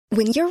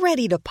When you're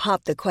ready to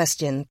pop the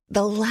question,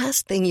 the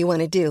last thing you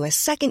want to do is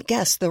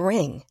second-guess the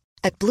ring.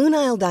 At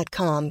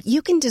BlueNile.com,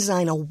 you can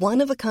design a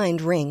one-of-a-kind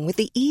ring with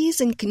the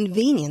ease and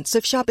convenience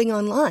of shopping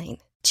online.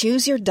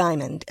 Choose your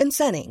diamond and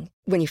setting.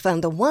 When you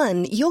find the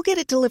one, you'll get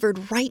it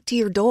delivered right to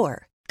your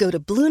door. Go to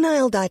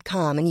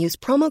BlueNile.com and use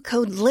promo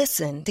code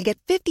LISTEN to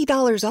get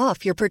 $50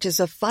 off your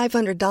purchase of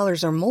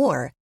 $500 or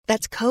more.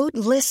 That's code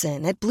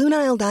LISTEN at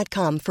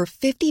BlueNile.com for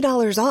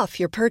 $50 off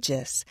your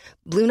purchase.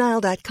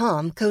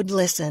 BlueNile.com, code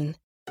LISTEN.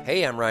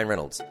 Hey, I'm Ryan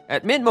Reynolds.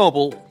 At Mint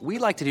Mobile, we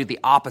like to do the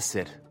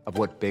opposite of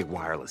what Big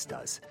Wireless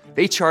does.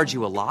 They charge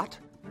you a lot,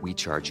 we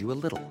charge you a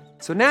little.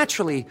 So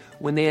naturally,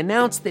 when they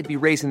announced they'd be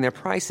raising their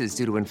prices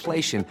due to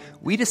inflation,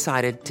 we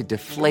decided to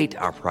deflate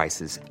our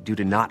prices due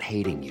to not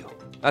hating you.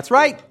 That's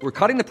right. We're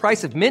cutting the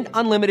price of Mint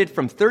Unlimited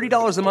from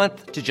 $30 a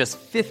month to just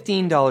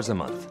 $15 a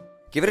month.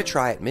 Give it a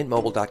try at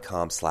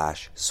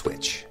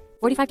mintmobile.com/switch.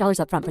 $45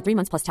 up front for 3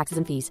 months plus taxes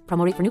and fees.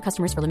 Promo rate for new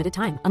customers for limited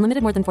time.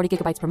 Unlimited more than 40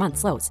 gigabytes per month.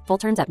 Slows full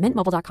terms at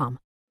mintmobile.com.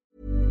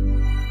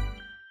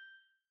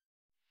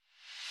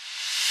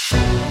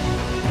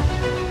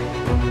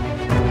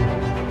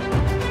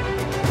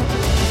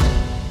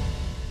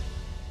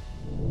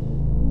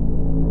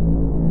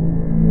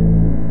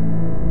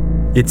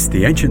 It's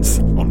The Ancients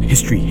on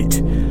History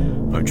Hit.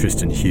 I'm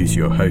Tristan Hughes,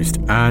 your host,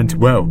 and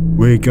well,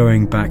 we're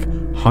going back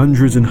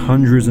hundreds and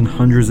hundreds and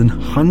hundreds and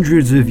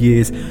hundreds of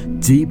years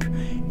deep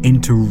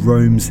into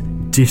Rome's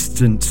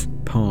distant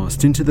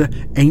past, into the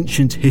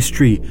ancient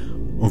history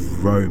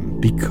of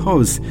Rome,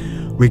 because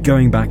we're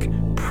going back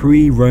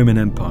pre-Roman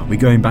Empire, we're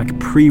going back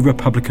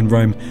pre-Republican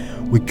Rome,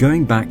 we're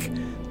going back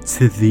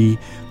to the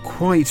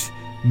quite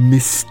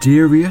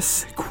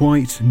mysterious,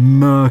 quite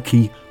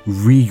murky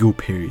regal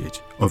period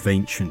of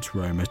ancient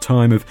Rome, a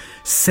time of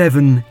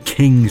 7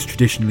 kings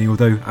traditionally,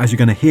 although as you're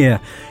going to hear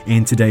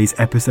in today's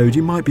episode,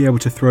 you might be able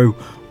to throw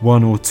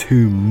 1 or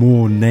 2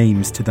 more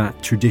names to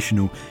that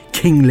traditional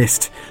king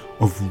list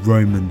of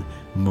Roman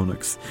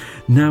monarchs.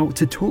 Now,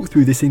 to talk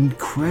through this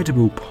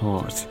incredible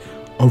part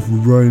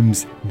of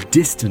Rome's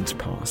distant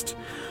past,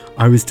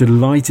 I was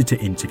delighted to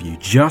interview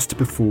just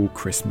before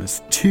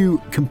Christmas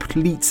 2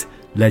 complete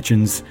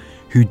legends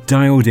who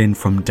dialed in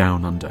from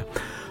down under.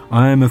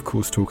 I am, of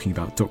course, talking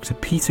about Dr.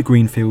 Peter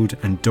Greenfield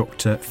and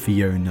Dr.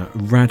 Fiona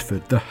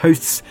Radford, the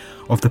hosts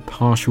of the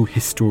Partial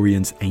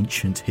Historians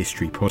Ancient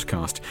History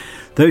podcast.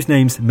 Those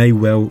names may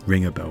well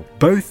ring a bell.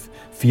 Both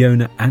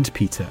Fiona and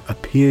Peter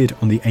appeared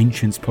on the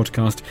Ancients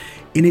podcast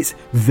in its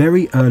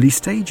very early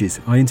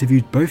stages. I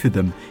interviewed both of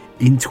them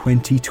in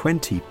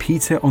 2020.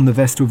 Peter on the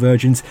Vestal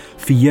Virgins,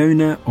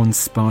 Fiona on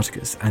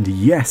Spartacus. And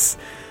yes,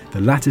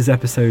 the latter's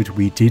episode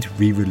we did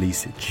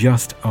re-release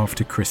just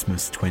after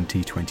Christmas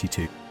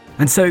 2022.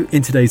 And so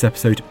in today's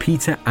episode,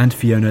 Peter and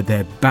Fiona,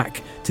 they're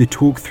back to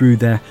talk through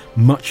their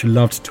much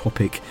loved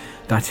topic,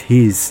 that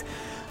is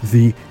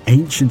the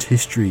ancient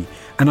history.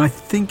 And I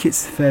think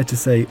it's fair to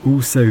say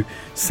also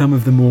some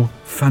of the more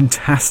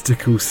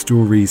fantastical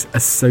stories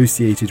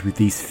associated with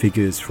these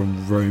figures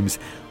from Rome's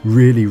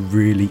really,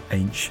 really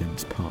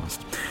ancient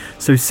past.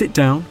 So sit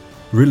down,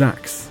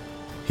 relax.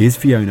 Here's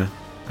Fiona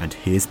and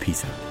here's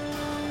Peter.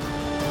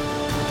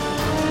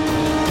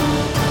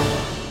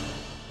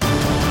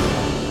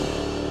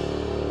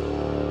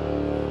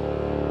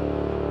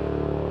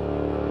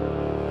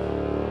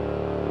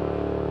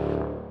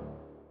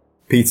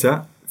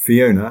 Peter,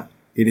 Fiona,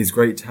 it is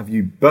great to have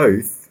you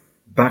both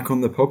back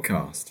on the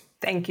podcast.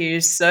 Thank you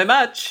so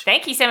much.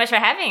 Thank you so much for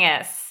having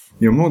us.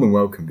 You're more than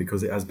welcome,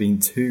 because it has been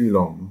too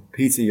long.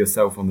 Peter,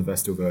 yourself on the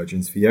Vestal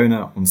Virgins,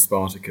 Fiona on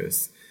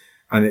Spartacus,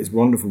 and it's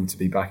wonderful to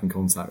be back in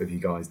contact with you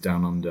guys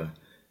down under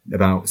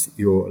about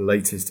your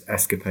latest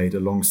escapade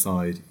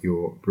alongside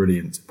your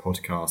brilliant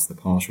podcast, The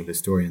Partial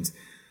Historians.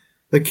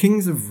 The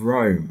Kings of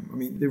Rome, I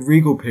mean, the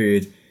regal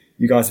period.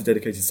 You guys have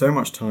dedicated so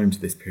much time to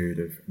this period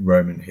of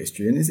Roman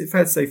history. And is it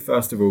fair to say,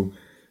 first of all,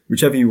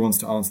 whichever you wants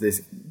to answer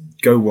this,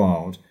 go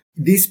wild.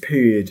 This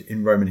period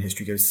in Roman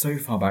history goes so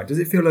far back. Does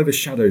it feel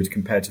overshadowed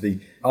compared to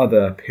the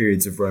other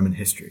periods of Roman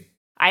history?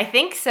 I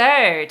think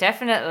so,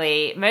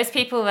 definitely. Most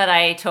people that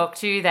I talk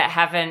to that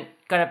haven't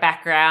got a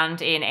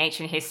background in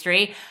ancient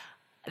history,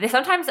 they're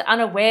sometimes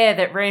unaware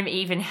that Rome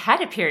even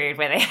had a period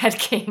where they had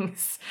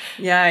kings.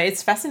 Yeah,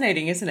 it's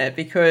fascinating, isn't it?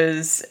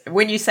 Because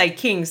when you say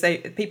kings,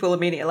 people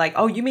immediately are like,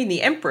 oh, you mean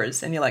the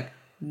emperors? And you're like,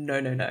 no.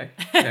 No,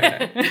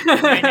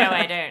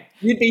 I don't.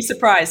 You'd be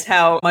surprised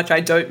how much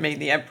I don't mean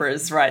the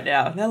emperors right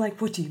now. And they're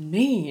like, what do you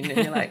mean?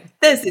 And you're like,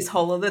 there's this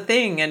whole other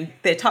thing. And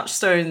their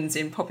touchstones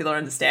in popular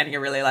understanding are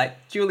really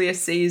like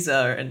Julius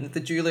Caesar and the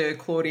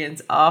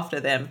Julio-Claudians after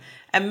them.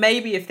 And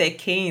maybe if they're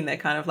keen, they're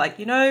kind of like,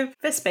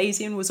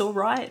 Vespasian was all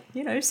right.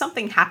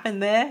 Something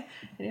happened there.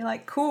 And you're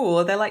like, cool.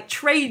 Or they're like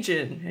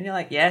Trajan. And you're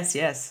like,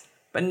 yes.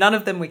 But none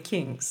of them were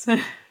kings.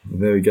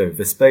 There we go.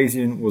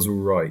 Vespasian was all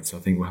right. I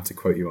think we'll have to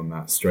quote you on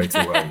that straight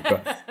away.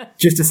 But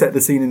just to set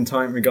the scene in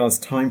regards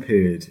to time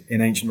period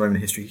in ancient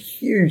Roman history,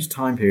 huge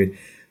time period.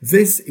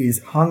 This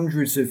is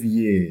hundreds of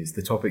years,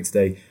 the topic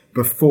today,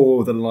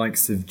 before the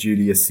likes of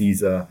Julius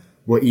Caesar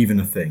were even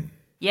a thing.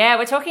 Yeah,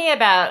 we're talking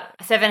about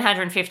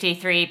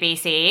 753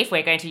 BCE, if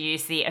we're going to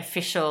use the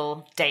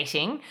official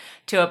dating,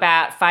 to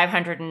about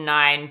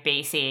 509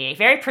 BCE.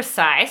 Very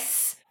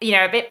precise,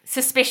 a bit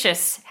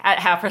suspicious at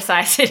how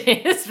precise it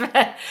is.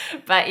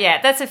 But yeah,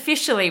 that's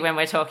officially when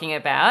we're talking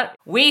about.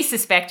 We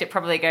suspect it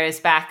probably goes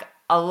back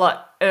a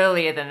lot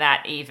earlier than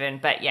that even.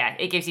 But yeah,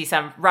 it gives you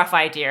some rough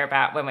idea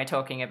about when we're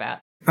talking about.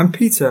 And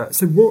Peter,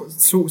 so what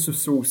sorts of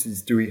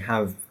sources do we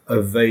have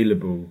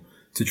available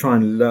to try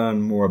and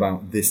learn more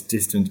about this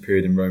distant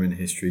period in Roman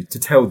history to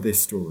tell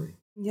this story?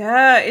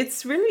 Yeah,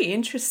 it's really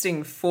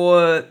interesting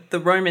for the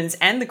Romans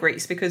and the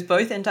Greeks because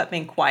both end up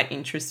being quite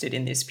interested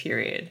in this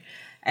period.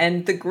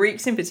 And the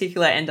Greeks in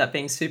particular end up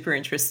being super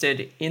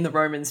interested in the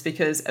Romans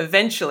because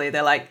eventually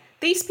they're like,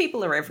 these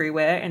people are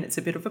everywhere and it's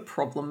a bit of a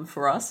problem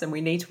for us and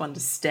we need to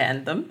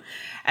understand them.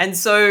 And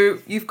so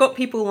you've got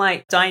people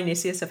like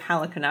Dionysius of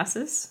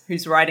Halicarnassus,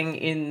 who's writing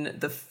in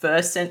the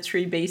 1st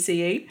century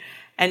BCE.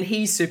 And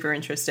he's super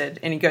interested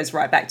and he goes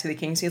right back to the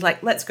kings. He's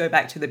like, let's go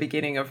back to the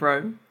beginning of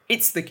Rome.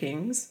 It's the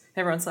kings.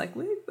 Everyone's like,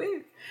 woo,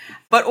 woo.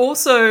 But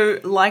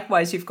also,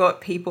 likewise, you've got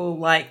people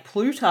like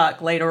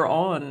Plutarch later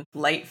on,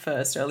 late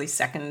 1st, early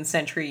 2nd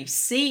century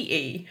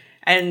CE.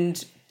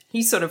 And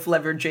he's sort of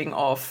leveraging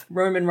off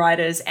Roman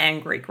writers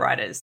and Greek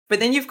writers. But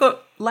then you've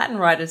got Latin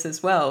writers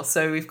as well.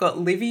 So we've got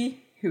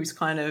Livy, who's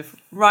kind of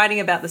writing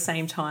about the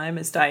same time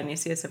as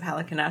Dionysius of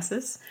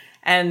Halicarnassus.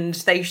 And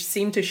they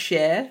seem to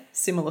share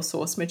similar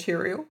source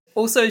material.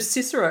 Also,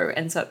 Cicero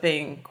ends up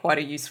being quite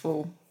a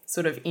useful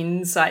sort of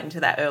insight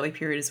into that early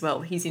period as well.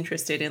 He's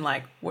interested in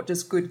like, what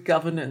does good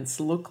governance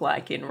look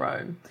like in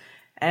Rome?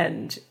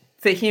 And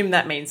for him,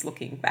 that means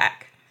looking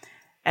back.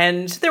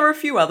 And there are a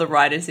few other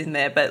writers in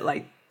there, but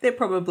like they're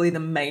probably the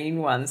main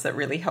ones that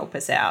really help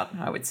us out,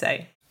 I would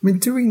say. I mean,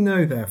 do we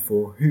know,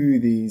 therefore,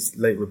 who these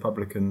late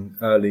Republican,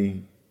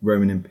 early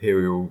Roman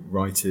imperial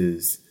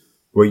writers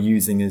were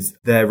using as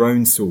their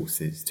own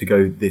sources to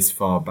go this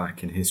far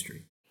back in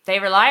history? They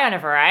rely on a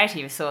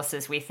variety of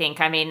sources, we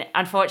think. I mean,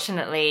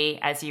 unfortunately,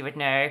 as you would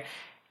know,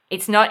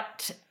 it's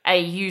not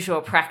a usual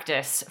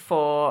practice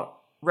for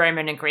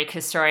Roman and Greek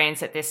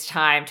historians at this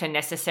time to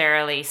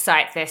necessarily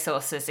cite their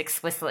sources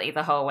explicitly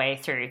the whole way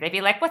through. They'd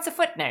be like, what's a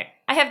footnote?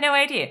 I have no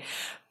idea.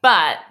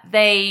 But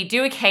they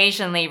do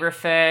occasionally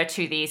refer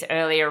to these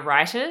earlier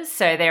writers.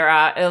 So there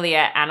are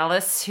earlier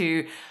annalists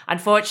who,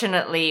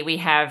 unfortunately, we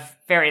have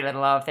very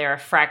little of. There are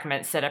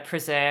fragments that are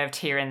preserved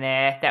here and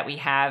there that we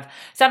have.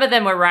 Some of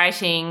them were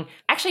writing,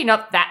 actually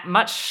not that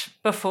much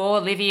before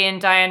Livy and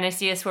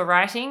Dionysius were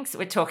writing. So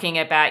we're talking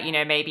about,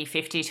 maybe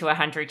 50 to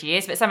 100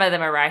 years, but some of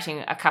them are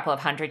writing a couple of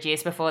 100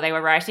 years before they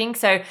were writing.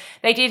 So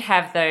they did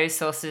have those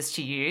sources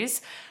to use.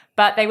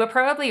 But they were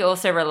probably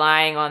also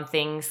relying on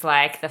things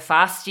like the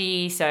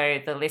fasti, so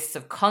the lists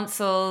of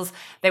consuls.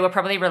 They were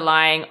probably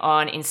relying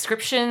on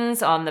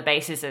inscriptions on the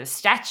basis of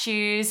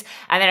statues.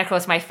 And then, of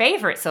course, my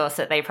favorite source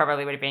that they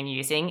probably would have been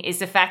using is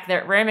the fact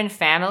that Roman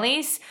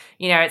families,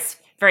 it's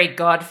very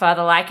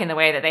godfather-like in the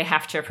way that they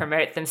have to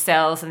promote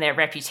themselves and their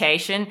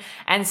reputation.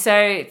 And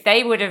so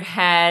they would have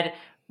had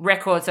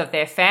records of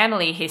their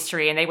family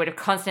history and they would have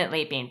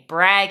constantly been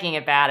bragging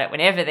about it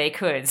whenever they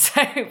could.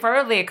 So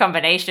probably a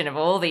combination of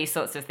all these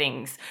sorts of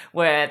things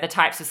were the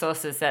types of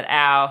sources that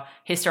our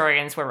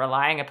historians were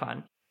relying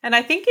upon. And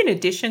I think in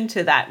addition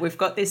to that, we've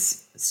got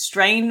this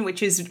strain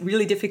which is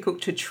really difficult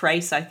to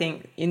trace, I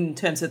think, in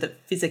terms of the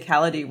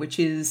physicality, which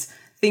is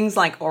things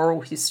like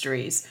oral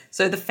histories.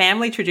 So the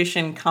family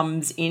tradition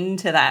comes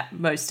into that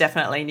most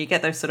definitely, and you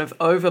get those sort of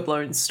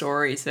overblown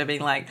stories of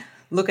being like,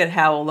 look at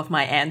how all of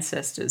my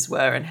ancestors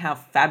were and how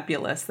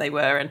fabulous they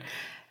were.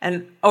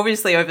 And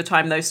obviously over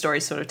time, those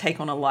stories sort of take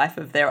on a life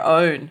of their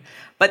own.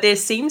 But there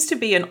seems to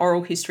be an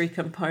oral history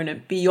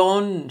component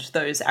beyond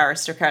those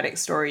aristocratic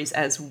stories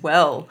as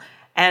well.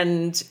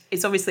 And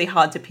it's obviously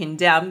hard to pin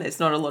down. There's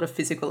not a lot of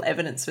physical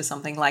evidence for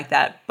something like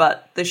that.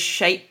 But the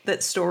shape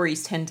that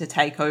stories tend to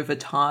take over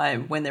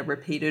time when they're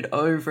repeated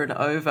over and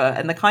over,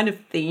 and the kind of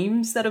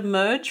themes that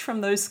emerge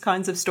from those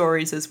kinds of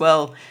stories as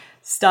well,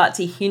 start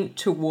to hint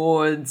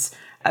towards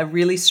a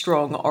really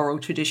strong oral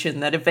tradition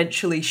that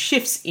eventually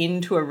shifts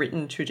into a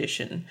written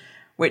tradition,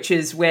 which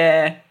is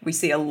where we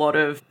see a lot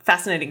of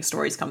fascinating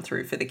stories come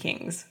through for the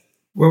kings.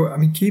 Well, I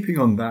mean, keeping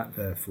on that,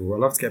 therefore,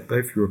 I'd love to get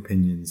both your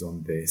opinions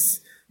on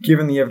this.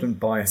 Given the evident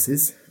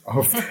biases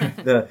of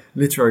the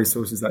literary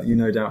sources that you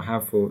no doubt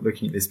have for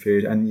looking at this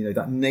period and,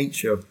 that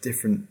nature of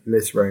different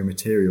literary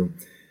material,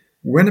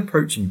 when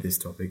approaching this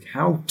topic,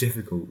 how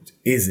difficult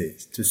is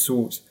it to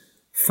sort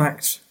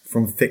fact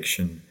from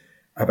fiction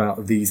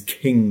about these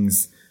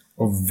kings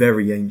of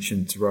very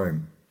ancient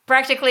Rome?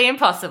 Practically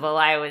impossible,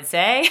 I would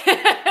say.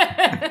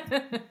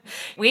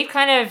 We've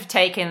kind of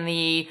taken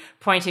the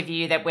point of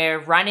view that we're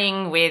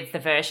running with the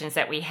versions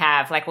that we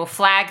have. Like, we'll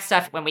flag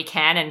stuff when we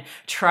can and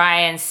try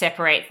and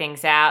separate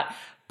things out.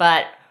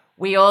 But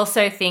we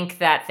also think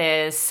that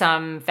there's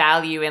some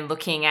value in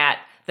looking at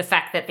the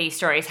fact that these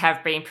stories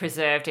have been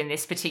preserved in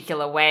this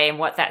particular way and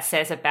what that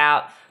says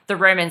about the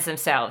Romans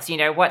themselves,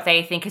 what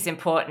they think is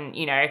important,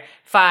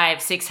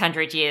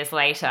 500-600 years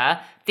later,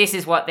 this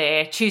is what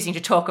they're choosing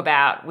to talk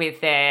about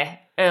with their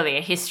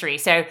earlier history.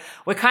 So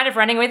we're kind of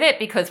running with it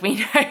because we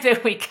know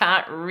that we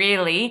can't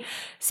really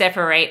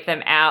separate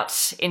them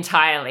out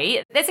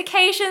entirely. There's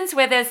occasions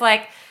where there's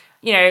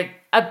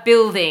a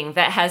building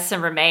that has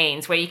some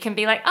remains where you can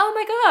be like, oh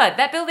my God,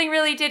 that building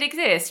really did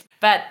exist.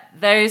 But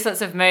those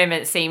sorts of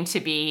moments seem to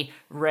be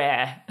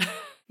rare.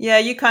 Yeah,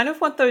 you kind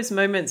of want those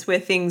moments where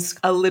things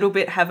a little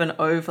bit have an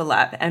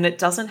overlap, and it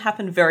doesn't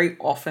happen very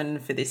often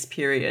for this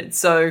period.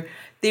 So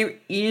there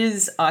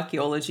is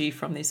archaeology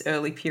from this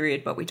early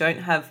period, but we don't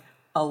have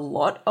a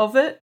lot of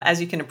it.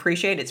 As you can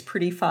appreciate, it's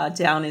pretty far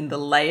down in the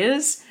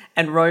layers,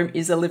 and Rome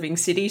is a living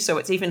city, so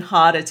it's even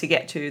harder to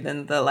get to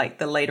than the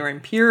later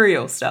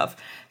imperial stuff.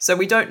 So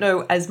we don't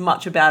know as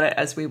much about it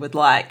as we would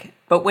like.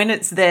 But when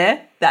it's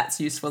there,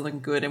 that's useful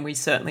and good, and we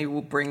certainly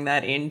will bring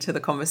that into the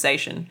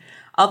conversation.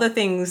 Other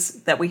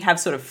things that we have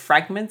sort of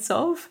fragments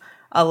of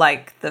are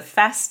like the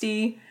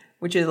Fasti,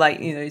 which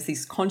are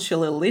these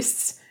consular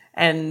lists,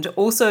 and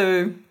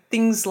also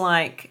things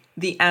like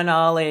the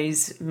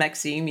Annales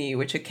Maximi,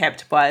 which are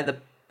kept by the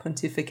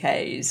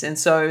Pontifices. And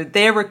so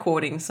they're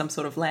recording some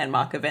sort of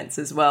landmark events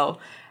as well.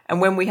 And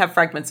when we have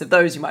fragments of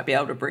those, you might be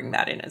able to bring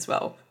that in as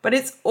well. But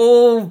it's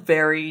all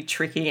very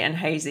tricky and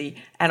hazy.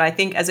 And I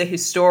think as a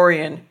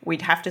historian,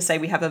 we'd have to say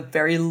we have a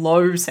very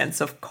low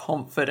sense of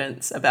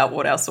confidence about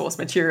what our source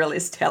material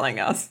is telling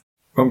us.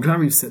 Well, I'm glad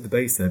we've set the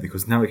base there,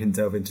 because now we can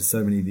delve into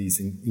so many of these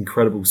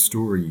incredible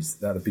stories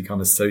that have become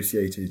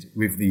associated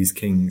with these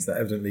kings that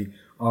evidently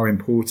are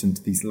important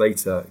to these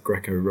later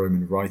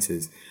Greco-Roman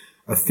writers.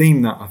 A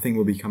theme that I think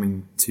we'll be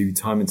coming to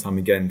time and time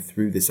again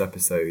through this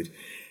episode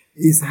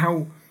is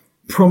how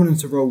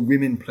prominent a role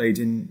women played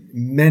in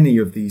many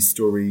of these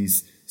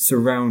stories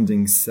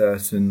surrounding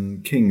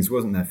certain kings,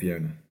 wasn't there,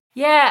 Fiona?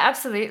 Yeah,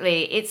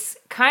 absolutely. It's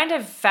kind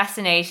of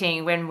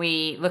fascinating when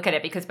we look at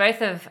it, because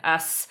both of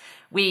us,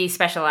 we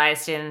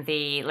specialized in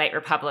the late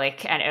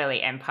Republic and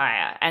early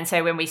Empire. And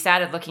so when we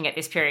started looking at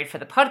this period for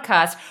the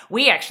podcast,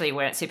 we actually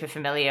weren't super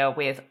familiar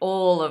with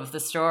all of the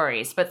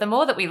stories. But the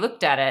more that we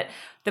looked at it,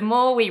 the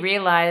more we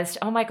realized,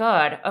 oh my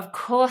God, of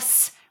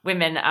course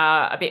women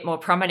are a bit more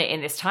prominent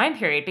in this time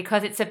period,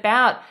 because it's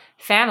about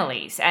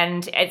families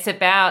and it's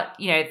about,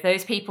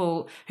 those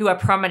people who are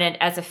prominent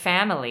as a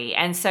family.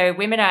 And so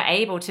women are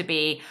able to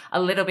be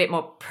a little bit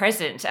more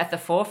present at the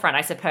forefront,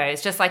 I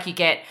suppose, just like you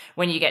get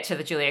when you get to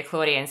the Julia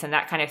Claudians and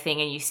that kind of thing.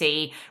 And you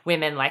see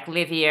women like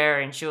Livia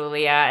and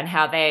Julia and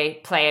how they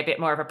play a bit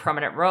more of a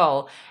prominent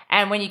role.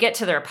 And when you get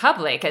to the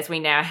Republic, as we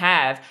now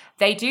have,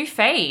 they do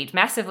fade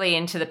massively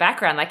into the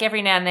background. Like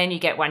every now and then you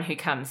get one who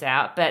comes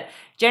out. But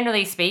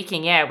generally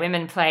speaking, yeah,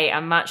 women play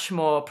a much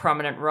more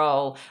prominent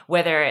role,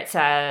 whether it's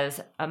as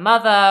a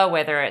mother,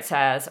 whether it's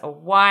as a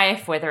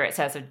wife, whether it's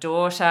as a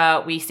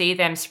daughter. We see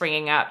them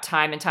springing up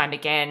time and time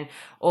again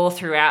all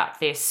throughout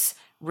this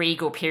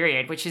regal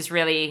period, which is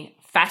really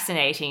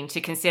fascinating to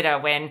consider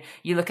when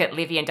you look at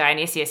Livy and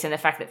Dionysius and the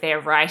fact that they're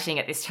writing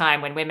at this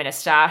time when women are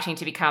starting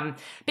to become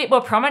a bit more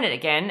prominent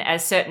again,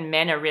 as certain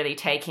men are really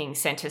taking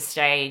center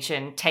stage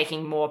and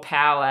taking more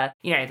power,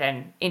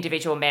 than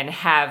individual men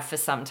have for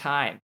some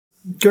time.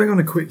 Going on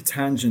a quick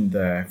tangent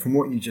there from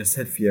what you just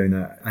said,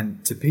 Fiona,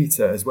 and to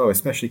Peter as well,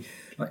 especially,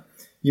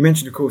 you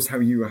mentioned, of course, how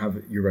you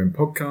have your own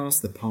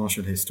podcast, The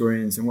Partial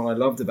Historians. And what I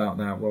loved about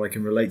that, what I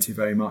can relate to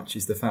very much,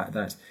 is the fact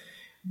that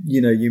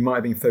you might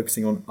have been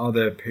focusing on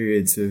other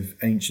periods of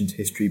ancient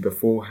history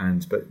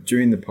beforehand, but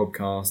during the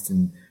podcast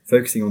and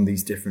focusing on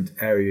these different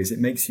areas, it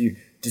makes you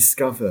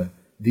discover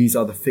these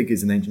other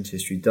figures in ancient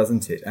history,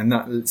 doesn't it? And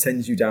that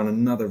sends you down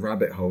another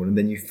rabbit hole, and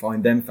then you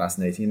find them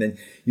fascinating, and then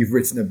you've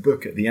written a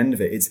book at the end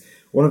of it. It's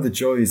one of the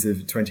joys of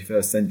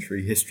 21st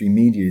century history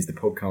media is the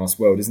podcast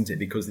world, isn't it?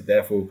 Because it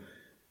therefore,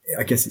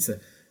 I guess it's a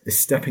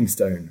stepping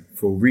stone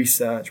for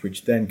research,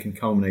 which then can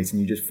culminate in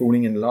you just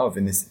falling in love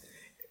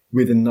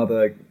with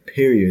another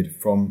period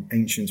from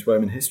ancient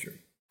Roman history.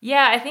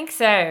 Yeah, I think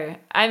so.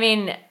 I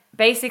mean,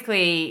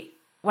 basically,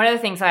 one of the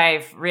things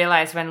I've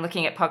realized when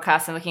looking at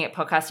podcasts and looking at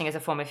podcasting as a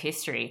form of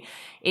history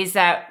is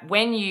that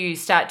when you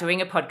start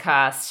doing a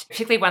podcast,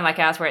 particularly one like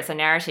ours where it's a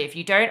narrative,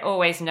 you don't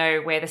always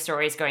know where the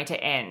story is going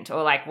to end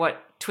or what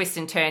twists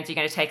and turns you're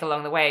going to take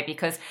along the way,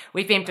 because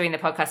we've been doing the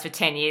podcast for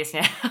 10 years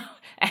now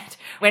and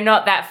we're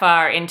not that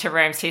far into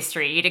Rome's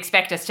history. You'd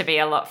expect us to be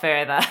a lot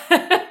further.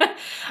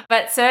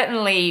 But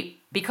certainly,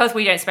 because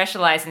we don't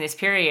specialize in this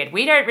period,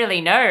 we don't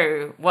really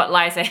know what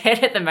lies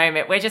ahead at the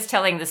moment. We're just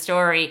telling the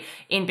story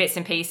in bits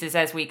and pieces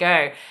as we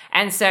go.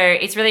 And so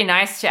it's really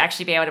nice to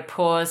actually be able to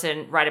pause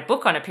and write a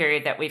book on a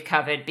period that we've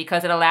covered,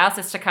 because it allows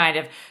us to kind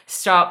of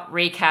stop,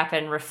 recap,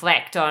 and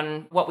reflect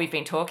on what we've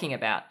been talking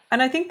about.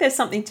 And I think there's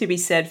something to be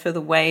said for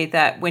the way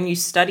that when you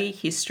study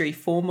history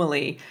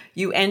formally,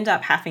 you end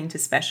up having to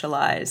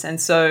specialize. And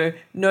so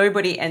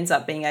nobody ends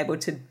up being able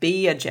to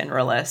be a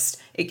generalist.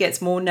 It gets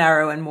more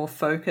narrow and more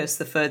focused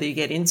the further you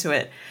get into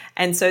it.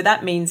 And so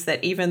that means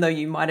that even though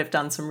you might have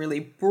done some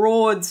really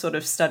broad sort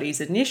of studies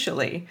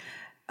initially,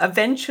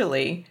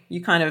 eventually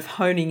you kind of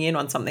honing in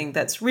on something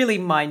that's really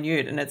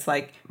minute. And it's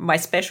like, my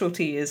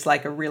specialty is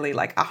like a really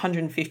like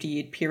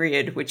 150-year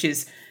period, which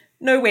is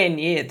nowhere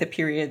near the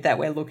period that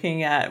we're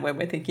looking at when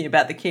we're thinking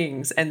about the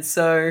kings. And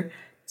so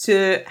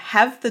to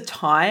have the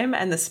time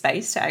and the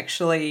space to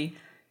actually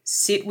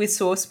sit with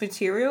source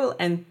material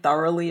and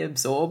thoroughly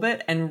absorb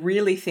it and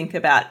really think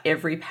about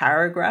every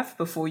paragraph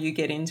before you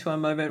get into a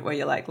moment where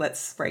you're like,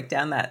 let's break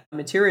down that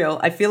material.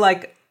 I feel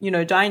like,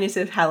 Dionysius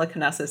of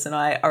Halicarnassus and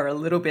I are a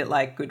little bit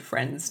like good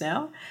friends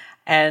now.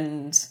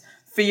 And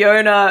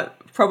Fiona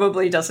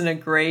probably doesn't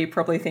agree,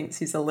 probably thinks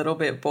he's a little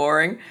bit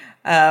boring.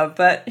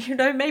 But,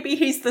 maybe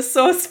he's the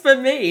source for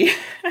me.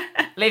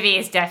 Livy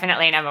is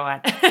definitely number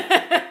one.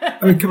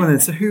 Come on then.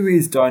 So who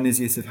is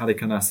Dionysius of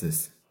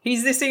Halicarnassus?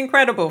 He's this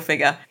incredible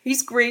figure.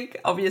 He's Greek,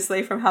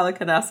 obviously, from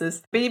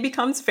Halicarnassus, but he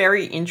becomes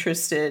very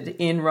interested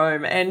in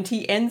Rome and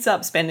he ends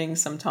up spending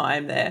some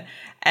time there.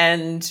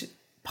 And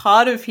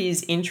part of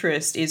his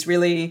interest is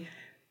really,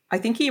 I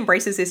think he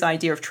embraces this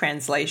idea of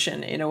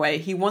translation in a way.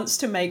 He wants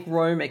to make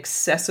Rome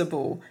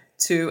accessible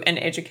to an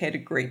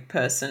educated Greek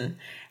person.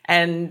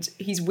 And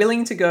he's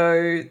willing to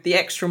go the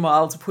extra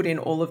mile to put in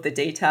all of the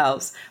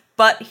details.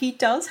 But he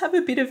does have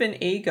a bit of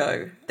an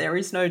ego. There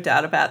is no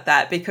doubt about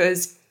that,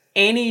 because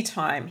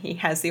anytime he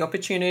has the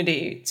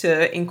opportunity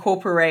to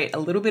incorporate a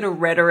little bit of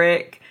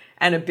rhetoric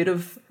and a bit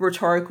of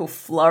rhetorical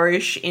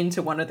flourish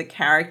into one of the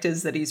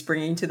characters that he's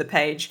bringing to the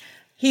page,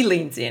 he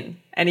leans in,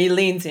 and he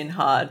leans in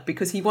hard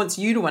because he wants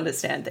you to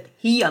understand that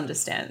he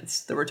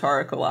understands the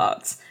rhetorical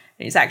arts.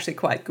 And he's actually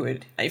quite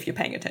good if you're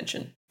paying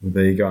attention. Well,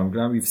 there you go. I'm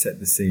glad we've set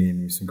the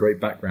scene with some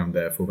great background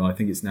there for, but I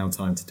think it's now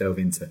time to delve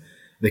into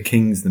the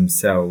kings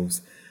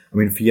themselves. I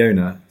mean,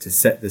 Fiona, to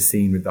set the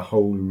scene with the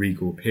whole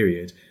regal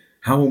period,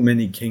 how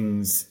many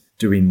kings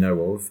do we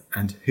know of,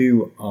 and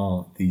who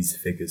are these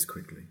figures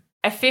quickly?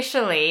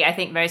 Officially, I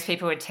think most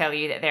people would tell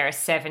you that there are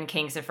 7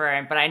 kings of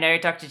Rome, but I know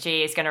Dr.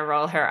 G is going to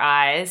roll her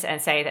eyes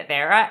and say that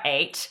there are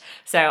 8,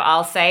 so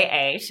I'll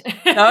say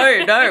 8.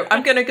 No,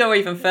 I'm going to go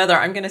even further.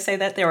 I'm going to say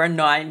that there are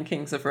 9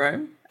 kings of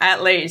Rome,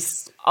 at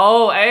least.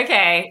 Oh,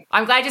 okay.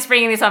 I'm glad you're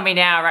springing this on me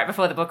now, right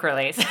before the book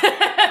release.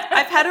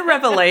 I've had a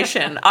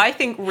revelation. I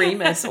think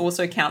Remus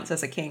also counts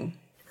as a king.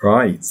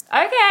 Right.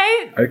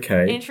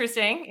 Okay.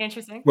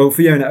 Interesting. Well,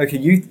 Fiona, okay,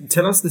 you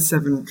tell us the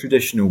 7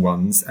 traditional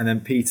ones, and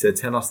then Peter,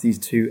 tell us these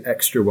 2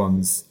 extra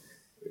ones,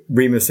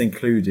 Remus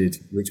included,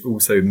 which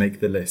also make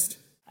the list.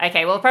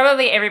 Okay, well,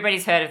 probably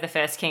everybody's heard of the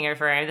first king of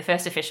Rome, the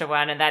first official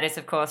one, and that is,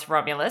 of course,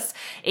 Romulus.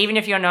 Even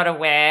if you're not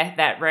aware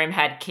that Rome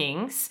had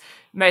kings,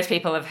 most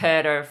people have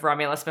heard of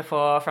Romulus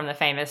before from the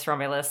famous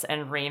Romulus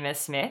and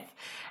Remus myth.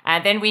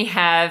 And then we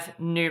have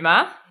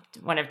Numa,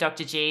 one of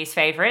Dr. G's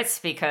favourites,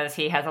 because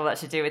he has a lot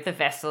to do with the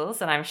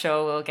vessels, and I'm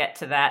sure we'll get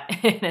to that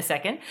in a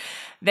second.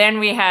 Then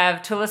we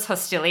have Tullus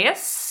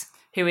Hostilius,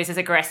 who is as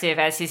aggressive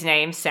as his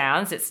name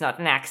sounds. It's not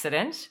an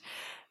accident.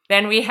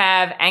 Then we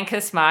have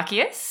Ancus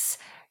Marcius.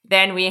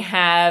 Then we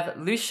have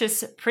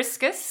Lucius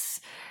Priscus.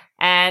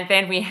 And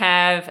then we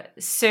have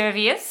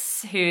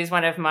Servius, who's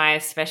one of my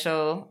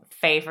special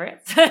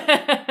favourites.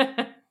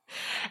 And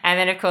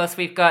then, of course,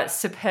 we've got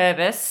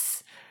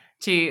Superbus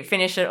to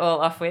finish it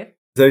all off with.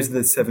 Those are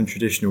the 7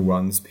 traditional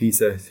ones.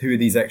 Peter, who are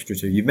these extra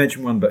 2? You've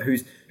mentioned one, but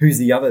who's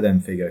the other then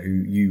figure who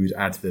you would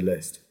add to the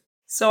list?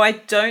 So I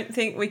don't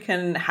think we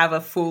can have a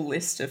full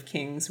list of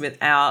kings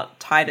without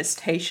Titus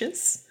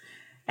Tatius.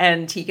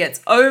 And he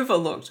gets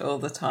overlooked all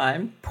the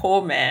time.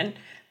 Poor man.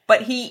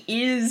 But he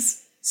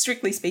is,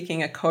 strictly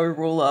speaking, a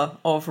co-ruler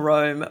of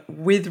Rome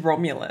with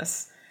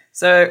Romulus.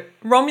 So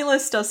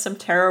Romulus does some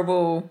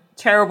terrible,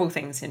 terrible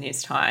things in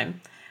his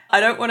time. I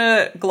don't want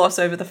to gloss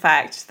over the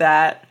fact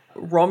that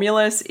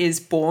Romulus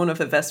is born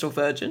of a Vestal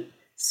Virgin,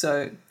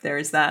 so there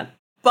is that.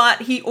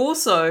 But he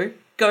also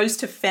goes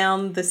to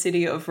found the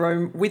city of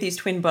Rome with his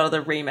twin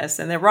brother Remus,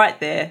 and they're right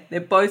there. They're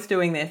both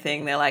doing their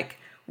thing. They're like,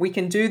 we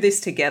can do this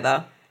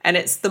together. And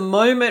it's the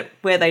moment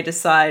where they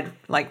decide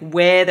like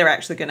where they're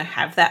actually going to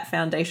have that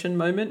foundation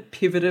moment,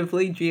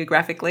 pivotively,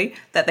 geographically,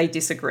 that they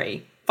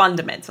disagree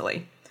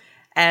fundamentally.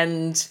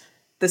 And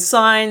the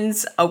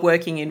signs are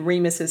working in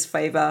Remus's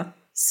favour.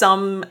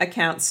 Some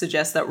accounts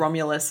suggest that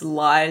Romulus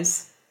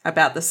lies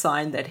about the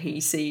sign that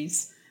he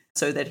sees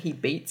so that he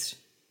beats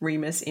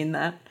Remus in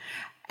that.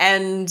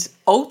 And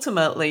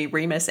ultimately,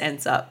 Remus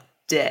ends up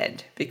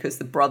dead because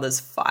the brothers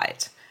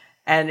fight,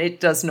 and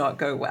it does not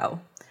go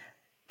well.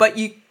 But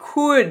you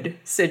could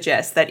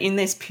suggest that in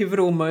this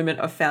pivotal moment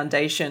of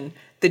foundation,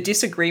 the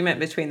disagreement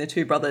between the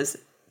 2 brothers,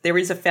 there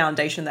is a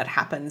foundation that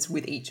happens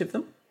with each of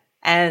them.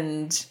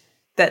 And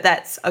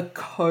that's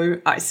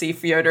I see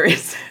Fiona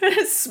is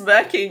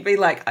smirking, be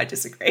like, I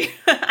disagree.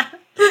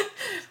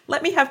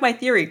 Let me have my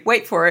theory.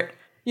 Wait for it.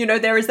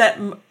 There is that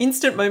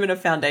instant moment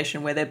of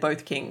foundation where they're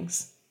both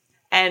kings.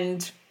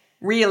 And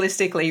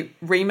realistically,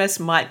 Remus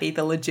might be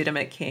the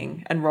legitimate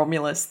king and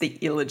Romulus the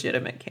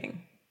illegitimate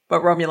king.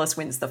 But Romulus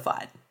wins the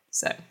fight.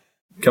 So,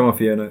 come on,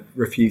 Fiona,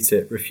 refute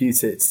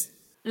it.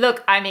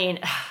 Look, I mean,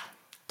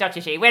 Dr.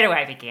 G, where do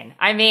I begin?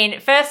 I mean,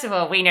 first of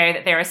all, we know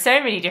that there are so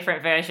many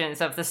different versions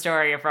of the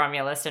story of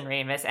Romulus and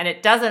Remus, and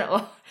it doesn't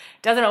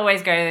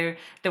always go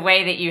the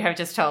way that you have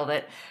just told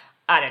it.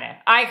 I don't know.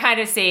 I kind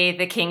of see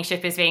the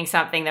kingship as being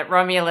something that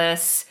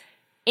Romulus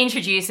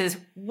introduces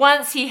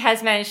once he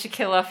has managed to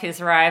kill off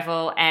his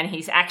rival and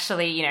he's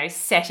actually, you know,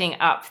 setting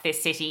up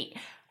this city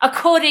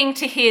according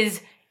to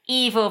his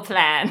evil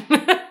plan.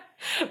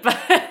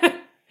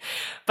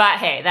 But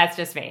hey, that's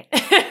just me.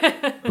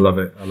 I love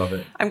it.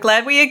 I'm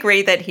glad we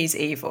agree that he's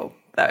evil,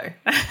 though.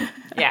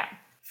 Yeah.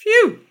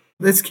 Phew.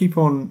 Let's keep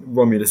on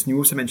Romulus. And you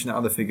also mentioned that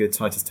other figure,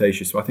 Titus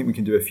Tatius. So I think we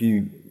can do a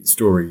few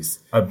stories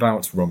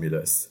about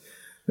Romulus.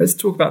 Let's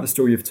talk about the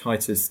story of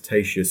Titus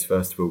Tatius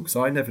first of all, because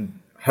I never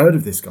heard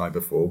of this guy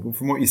before. But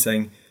from what you're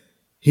saying,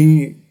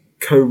 he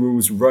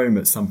co-rules Rome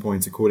at some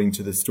point, according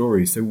to the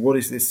story. So what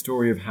is this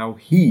story of how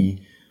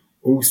he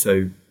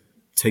also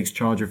takes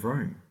charge of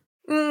Rome?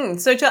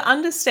 So to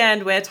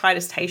understand where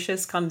Titus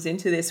Tatius comes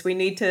into this, we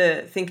need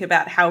to think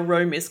about how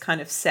Rome is kind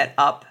of set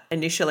up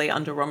initially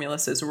under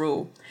Romulus's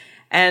rule.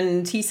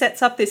 And he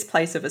sets up this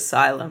place of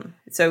asylum.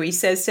 So he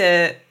says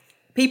to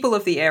people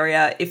of the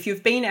area, if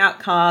you've been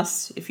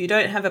outcast, if you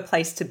don't have a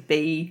place to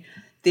be,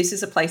 this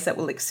is a place that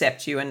will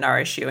accept you and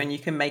nourish you, and you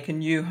can make a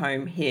new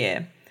home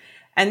here.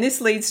 And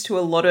this leads to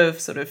a lot of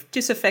sort of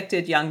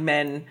disaffected young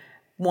men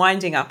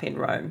winding up in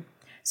Rome.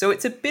 So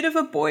it's a bit of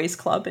a boys'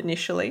 club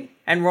initially,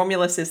 and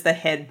Romulus is the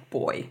head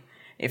boy,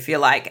 if you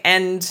like.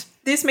 And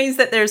this means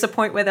that there's a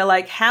point where they're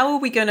like, how are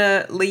we going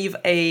to leave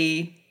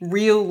a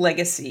real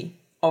legacy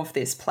of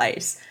this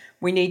place?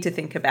 We need to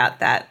think about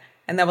that.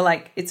 And they were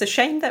like, it's a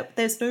shame that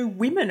there's no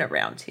women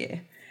around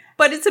here.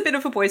 But it's a bit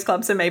of a boys'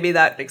 club, so maybe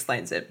that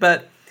explains it.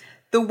 But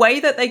the way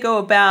that they go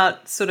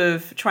about sort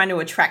of trying to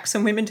attract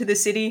some women to the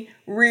city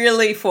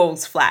really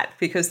falls flat,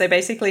 because they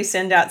basically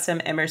send out some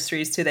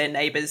emissaries to their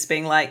neighbours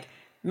being like,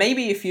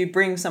 maybe if you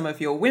bring some of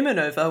your women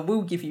over,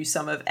 we'll give you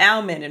some of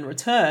our men in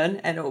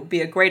return, and it'll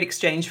be a great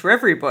exchange for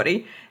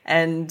everybody.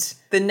 And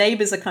the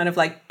neighbours are kind of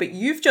like, but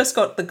you've just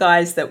got the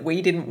guys that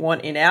we didn't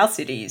want in our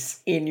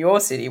cities in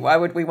your city. Why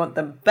would we want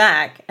them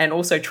back and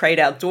also trade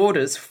our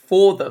daughters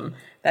for them?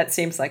 That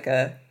seems like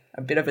a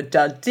bit of a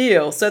dud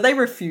deal. So they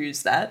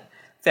refuse that.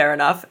 Fair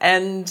enough.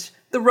 And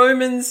the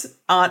Romans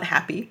aren't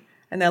happy.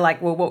 And they're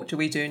like, well, what do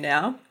we do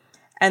now?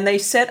 And they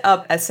set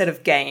up a set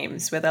of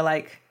games where they're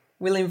like,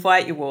 we'll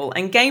invite you all.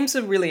 And games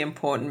are really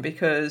important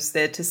because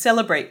they're to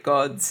celebrate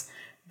gods.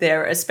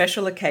 They're a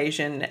special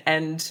occasion,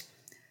 and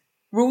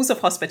rules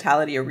of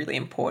hospitality are really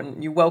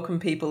important. You welcome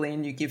people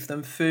in, you give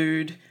them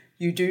food,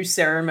 you do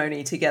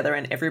ceremony together,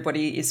 and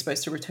everybody is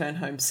supposed to return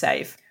home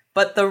safe.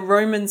 But the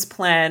Romans'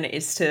 plan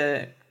is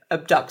to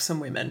abduct some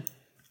women.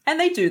 And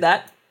they do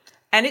that.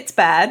 And it's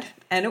bad,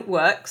 and it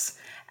works.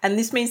 And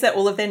this means that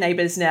all of their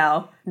neighbours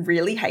now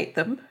really hate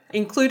them,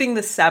 including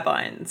the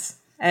Sabines.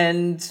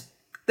 And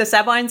the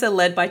Sabines are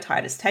led by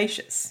Titus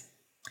Tatius.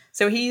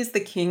 So he is the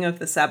king of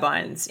the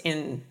Sabines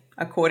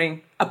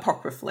according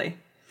apocryphally.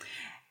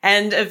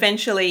 And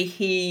eventually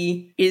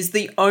he is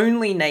the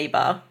only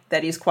neighbour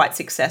that is quite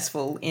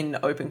successful in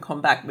open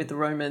combat with the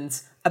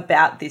Romans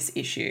about this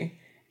issue.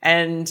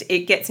 And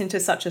it gets into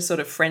such a sort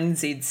of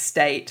frenzied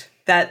state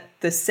that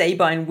the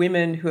Sabine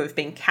women who have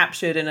been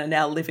captured and are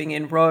now living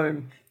in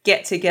Rome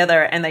get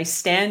together and they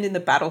stand in the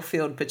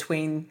battlefield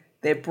between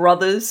their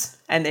brothers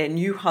and their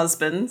new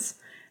husbands.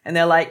 And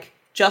they're like,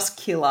 just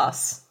kill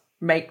us,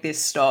 make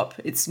this stop,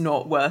 it's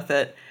not worth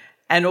it.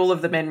 And all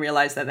of the men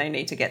realize that they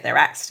need to get their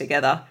acts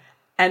together.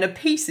 And a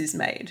peace is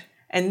made.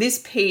 And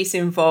this peace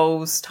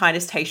involves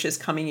Titus Tatius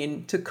coming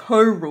in to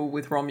co-rule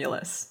with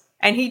Romulus.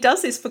 And he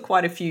does this for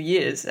quite a few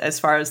years, as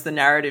far as the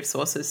narrative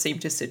sources seem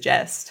to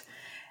suggest.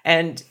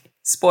 And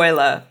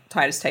spoiler,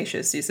 Titus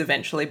Tatius is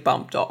eventually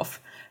bumped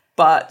off.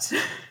 But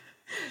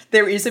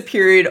there is a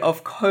period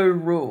of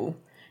co-rule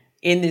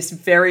in this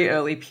very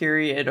early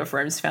period of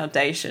Rome's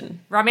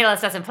foundation.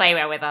 Romulus doesn't play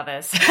well with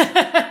others.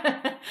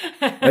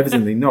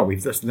 Evidently not.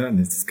 We've just learned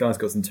this guy's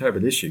got some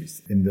terrible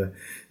issues in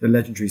the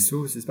legendary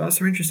sources. But that's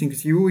so interesting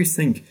because you always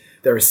think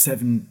there are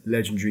 7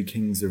 legendary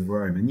kings of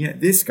Rome. And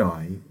yet this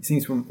guy, it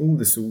seems from all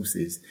the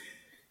sources,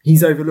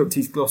 he's overlooked,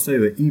 he's glossed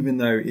over, even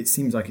though it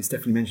seems like it's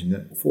definitely mentioned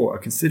that for a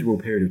considerable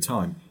period of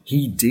time,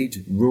 he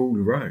did rule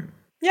Rome.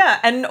 Yeah,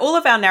 and all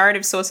of our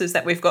narrative sources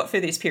that we've got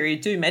for this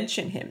period do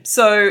mention him.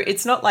 So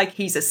it's not like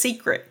he's a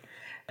secret.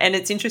 And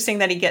it's interesting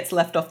that he gets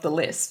left off the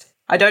list.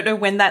 I don't know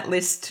when that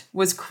list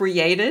was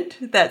created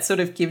that sort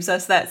of gives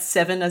us that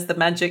 7 as the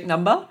magic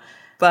number,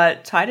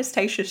 but Titus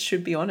Tatius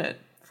should be on it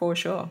for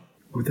sure.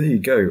 Well, there you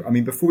go. I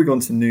mean, before we go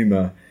on to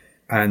Numa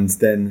and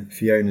then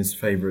Fiona's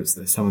favourites,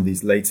 some of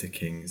these later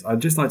kings,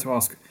 I'd just like to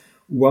ask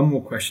one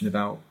more question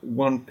about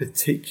one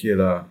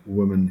particular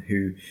woman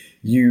who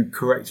you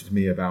corrected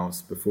me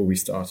about before we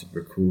started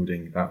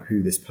recording about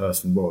who this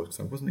person was, because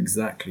I wasn't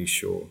exactly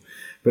sure.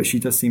 But she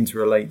does seem to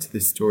relate to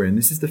this story. And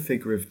this is the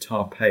figure of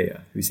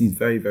Tarpeia, who seems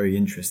very, very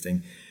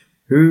interesting.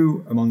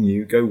 Who among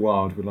you, go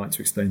wild, would like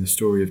to explain the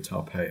story of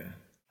Tarpeia?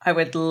 I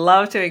would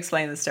love to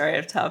explain the story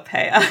of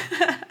Tarpeia.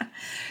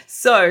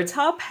 So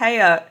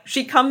Tarpeia,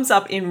 she comes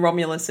up in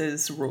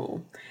Romulus's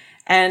rule.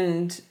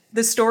 And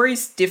the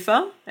stories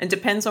differ, and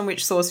depends on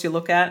which source you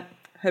look at.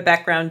 Her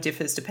background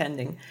differs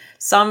depending.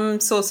 Some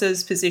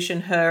sources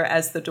position her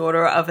as the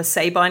daughter of a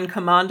Sabine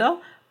commander,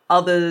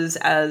 others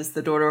as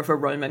the daughter of a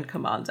Roman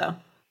commander.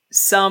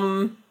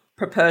 Some,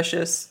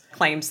 Propertius,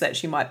 claims that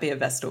she might be a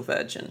Vestal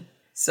virgin.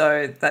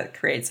 So that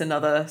creates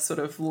another sort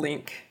of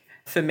link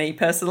for me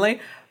personally.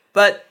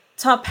 But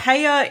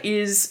Tarpeia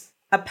is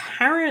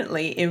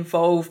apparently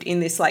involved in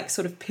this like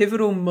sort of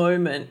pivotal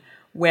moment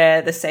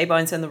where the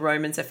Sabines and the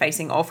Romans are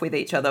facing off with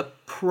each other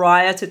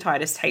prior to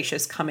Titus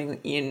Tatius coming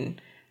in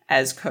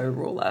as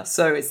co-ruler.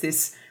 So it's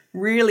this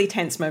really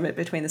tense moment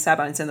between the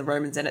Sabines and the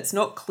Romans, and it's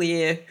not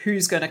clear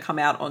who's going to come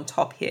out on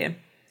top here.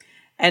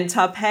 And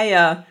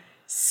Tarpeia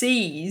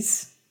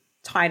sees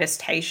Titus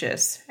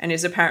Tatius and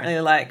is apparently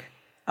like,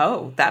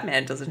 oh, that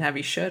man doesn't have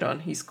his shirt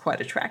on. He's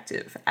quite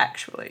attractive,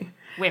 actually.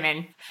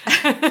 Women.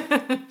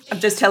 I'm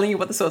just telling you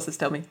what the sources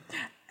tell me.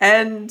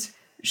 And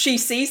she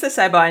sees the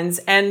Sabines,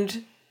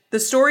 and the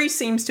story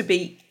seems to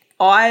be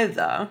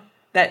either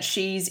that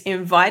she's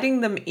inviting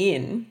them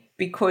in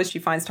because she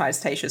finds Titus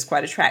Tatius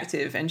quite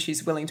attractive and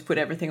she's willing to put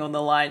everything on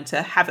the line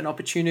to have an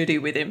opportunity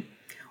with him,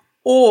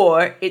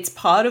 or it's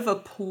part of a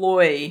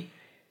ploy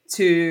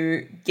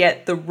to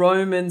get the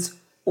Romans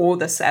or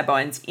the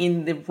Sabines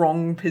in the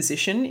wrong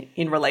position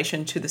in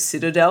relation to the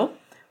citadel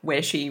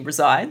where she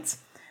resides,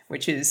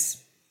 which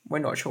is, we're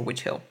not sure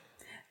which hill.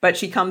 But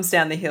she comes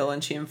down the hill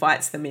and she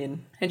invites them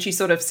in. And she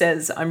sort of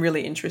says, I'm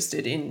really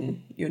interested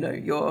in, you know,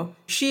 your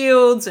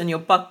shields and your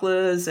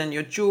bucklers and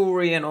your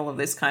jewelry and all of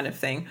this kind of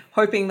thing,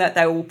 hoping that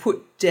they will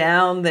put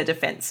down their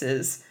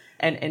defenses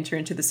and enter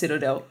into the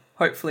citadel,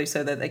 hopefully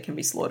so that they can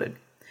be slaughtered.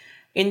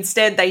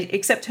 Instead, they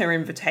accept her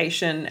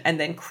invitation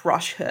and then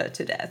crush her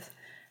to death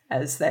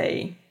as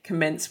they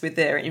commence with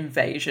their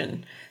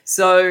invasion.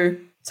 So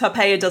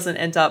Tarpeia doesn't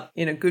end up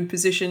in a good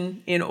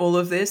position in all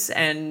of this,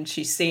 and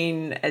she's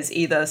seen as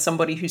either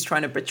somebody who's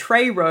trying to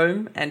betray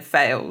Rome and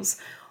fails,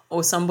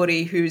 or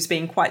somebody who's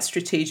being quite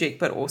strategic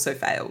but also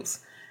fails.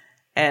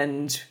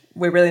 And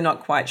we're really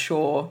not quite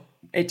sure.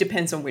 It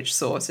depends on which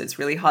source. It's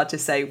really hard to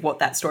say what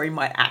that story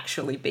might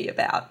actually be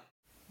about.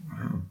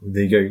 Wow.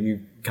 There you go.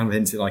 You kind of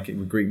hinted like it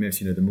with Greek myths,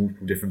 you know, the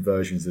multiple different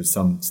versions of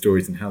some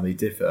stories and how they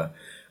differ.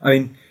 I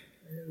mean,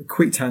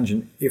 quick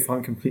tangent, if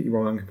I'm completely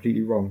wrong, I'm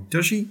completely wrong.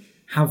 Does she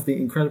have the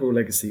incredible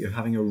legacy of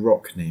having a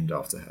rock named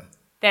after her?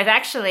 There's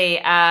actually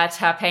a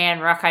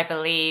Tarpeian rock, I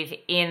believe,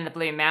 in the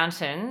Blue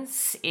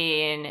Mountains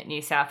in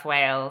New South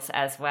Wales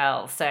as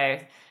well. So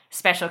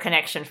special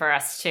connection for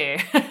us too.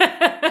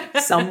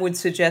 Some would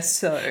suggest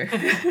so.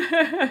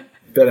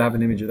 Better have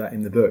an image of that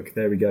in the book.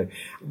 There we go.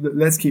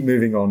 Let's keep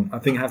moving on. I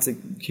think I have to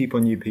keep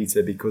on you,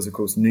 Peter, because, of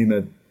course,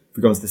 Numa,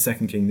 regards to the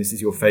Second King, this is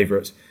your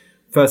favourite.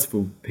 First of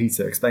all,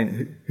 Peter,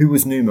 explain, who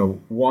was Numa?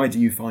 Why do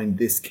you find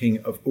this king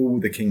of all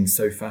the kings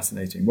so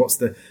fascinating? What's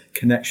the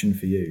connection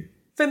for you?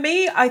 For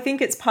me, I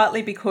think it's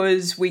partly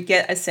because we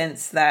get a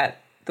sense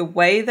that the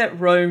way that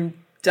Rome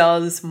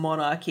does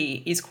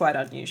monarchy is quite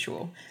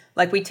unusual.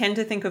 Like, we tend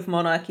to think of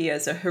monarchy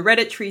as a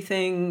hereditary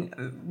thing,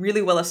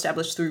 really well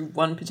established through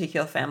one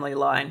particular family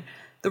line.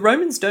 The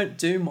Romans don't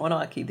do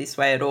monarchy this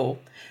way at all.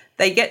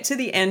 They get to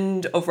the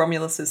end of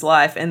Romulus's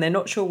life and they're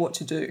not sure what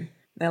to do.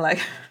 They're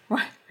like,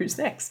 right, who's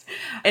next?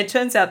 It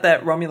turns out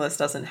that Romulus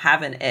doesn't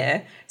have an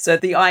heir, so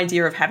the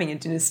idea of having a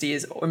dynasty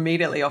is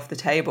immediately off the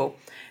table.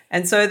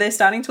 And so they're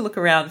starting to look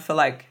around for,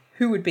 like,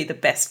 who would be the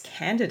best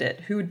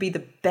candidate? Who would be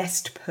the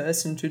best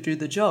person to do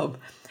the job?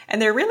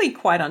 And they're really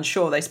quite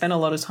unsure. They spend a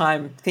lot of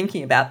time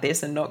thinking about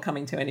this and not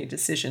coming to any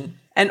decision.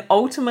 And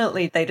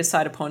ultimately, they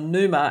decide upon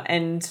Numa.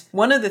 And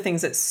one of the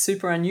things that's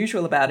super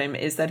unusual about him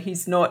is that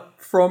he's not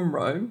from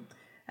Rome.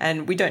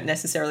 And we don't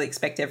necessarily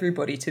expect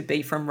everybody to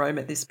be from Rome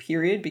at this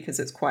period because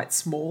it's quite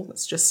small.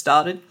 It's just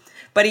started.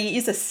 But he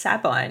is a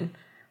Sabine,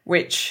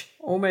 which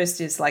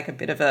almost is like a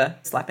bit of a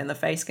slap in the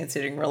face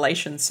considering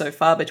relations so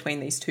far between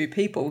these two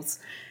peoples.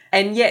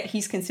 And yet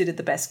he's considered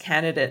the best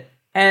candidate.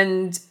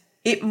 And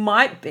it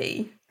might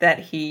be that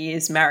he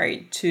is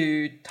married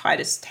to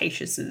Titus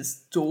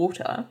Tatius's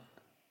daughter.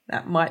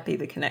 That might be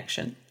the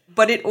connection.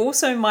 But it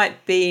also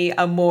might be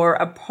a more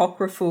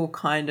apocryphal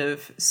kind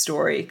of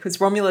story because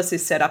Romulus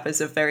is set up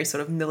as a very sort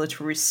of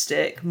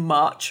militaristic,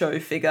 macho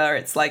figure.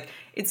 It's like,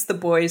 it's the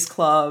boys'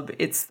 club,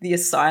 it's the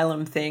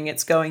asylum thing,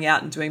 it's going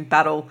out and doing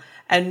battle.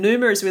 And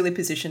Numa is really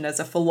positioned as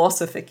a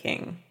philosopher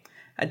king,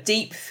 a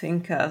deep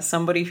thinker,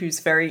 somebody who's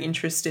very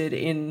interested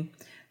in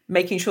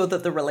making sure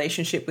that the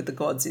relationship with the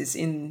gods is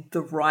in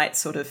the right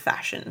sort of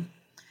fashion.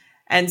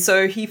 And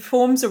so he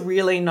forms a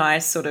really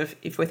nice sort of,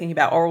 if we're thinking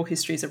about oral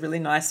histories, a really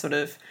nice sort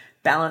of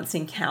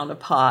balancing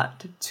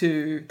counterpart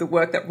to the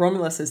work that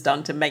Romulus has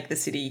done to make the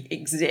city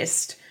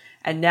exist.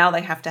 And now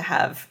they have to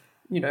have,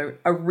 you know,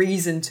 a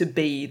reason to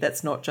be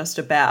that's not just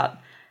about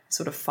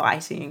sort of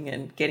fighting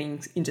and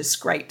getting into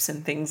scrapes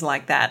and things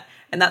like that.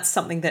 And that's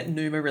something that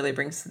Numa really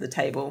brings to the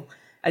table,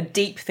 a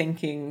deep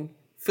thinking,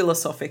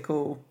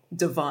 philosophical,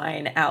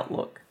 divine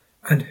outlook.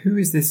 And who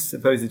is this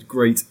supposed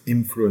great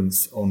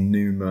influence on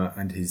Numa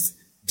and his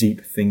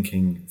deep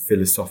thinking,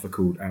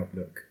 philosophical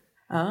outlook.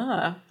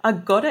 A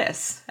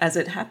goddess, as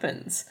it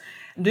happens.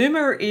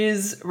 Numa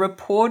is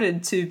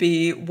reported to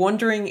be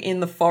wandering in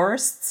the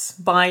forests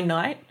by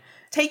night,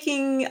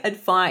 taking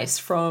advice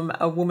from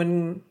a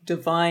woman,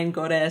 divine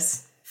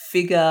goddess,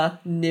 figure,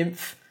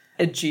 nymph,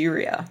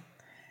 Egeria.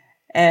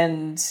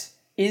 And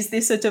is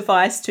this a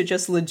device to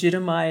just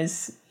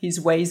legitimize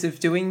his ways of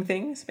doing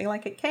things? Being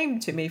like, it came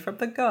to me from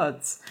the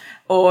gods.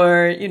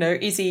 Or,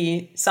 is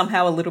he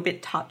somehow a little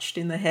bit touched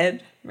in the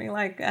head? Being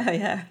like,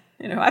 yeah,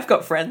 I've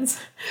got friends.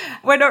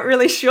 We're not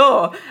really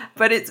sure.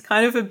 But it's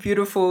kind of a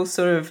beautiful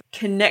sort of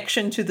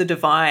connection to the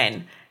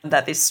divine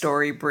that this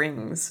story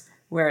brings,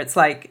 where it's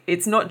like,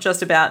 it's not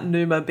just about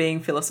Numa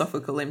being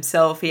philosophical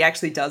himself. He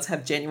actually does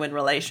have genuine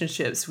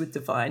relationships with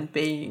divine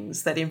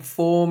beings that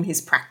inform his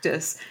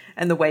practice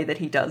and the way that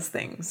he does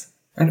things.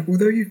 And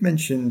although you've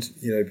mentioned,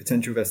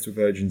 potential Vestal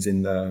Virgins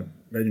in the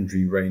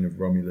legendary reign of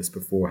Romulus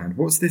beforehand,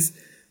 what's this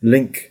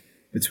link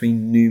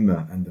between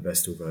Numa and the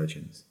Vestal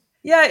Virgins?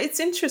 Yeah, it's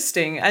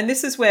interesting. And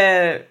this is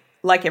where,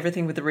 like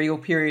everything with the regal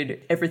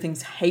period,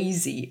 everything's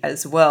hazy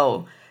as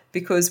well,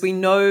 because we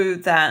know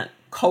that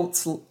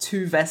cults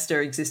to Vesta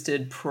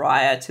existed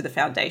prior to the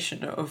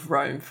foundation of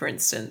Rome, for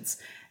instance.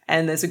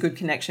 And there's a good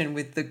connection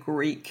with the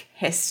Greek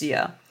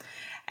Hestia.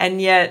 And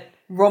yet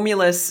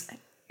Romulus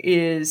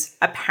is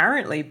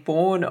apparently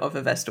born of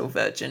a Vestal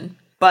Virgin,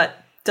 but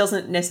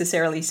doesn't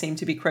necessarily seem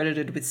to be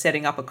credited with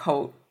setting up a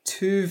cult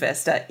to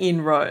Vesta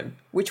in Rome,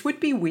 which would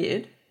be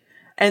weird.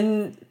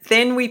 And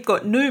then we've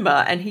got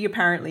Numa, and he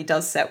apparently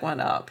does set one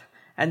up.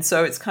 And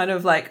so it's kind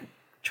of like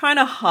trying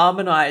to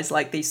harmonize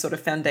like these sort of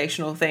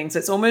foundational things.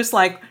 It's almost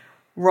like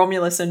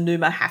Romulus and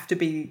Numa have to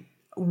be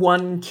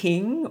one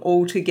king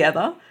all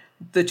together,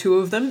 the two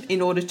of them,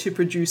 in order to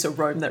produce a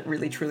Rome that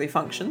really truly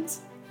functions.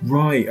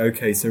 Right,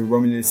 okay, so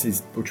Romulus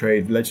is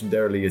portrayed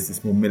legendarily as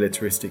this more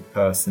militaristic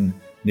person,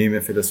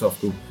 Numa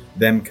philosophical.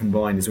 Them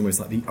combined is almost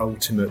like the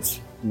ultimate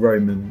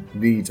Roman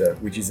leader,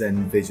 which is then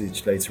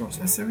envisaged later on. So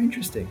that's so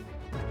interesting.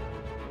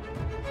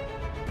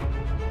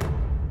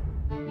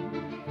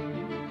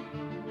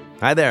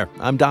 Hi there,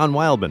 I'm Don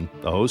Wildman,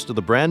 the host of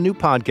the brand new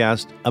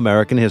podcast,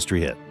 American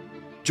History Hit.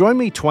 Join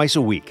me twice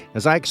a week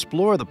as I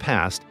explore the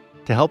past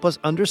to help us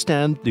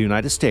understand the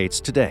United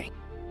States today.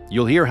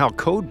 You'll hear how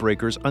code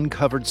breakers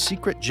uncovered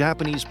secret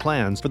Japanese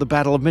plans for the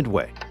Battle of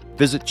Midway,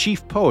 visit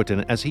Chief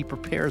Powhatan as he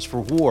prepares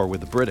for war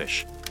with the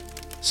British,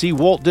 see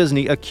Walt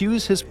Disney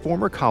accuse his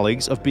former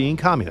colleagues of being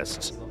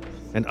communists,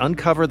 and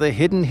uncover the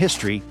hidden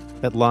history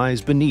that lies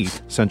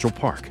beneath Central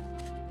Park.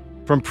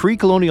 From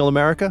pre-colonial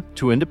America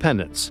to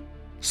independence,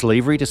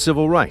 slavery to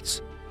civil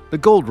rights, the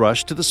gold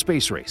rush to the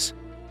space race,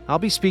 I'll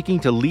be speaking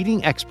to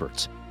leading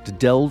experts to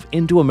delve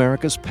into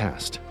America's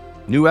past.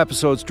 New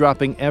episodes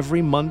dropping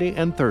every Monday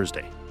and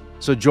Thursday.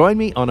 So join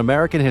me on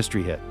American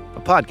History Hit, a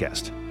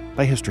podcast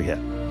by History Hit.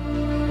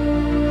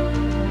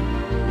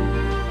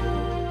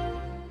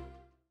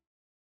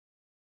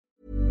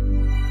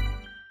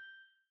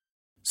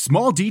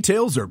 Small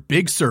details are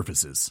big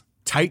surfaces.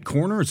 Tight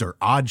corners are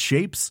odd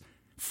shapes.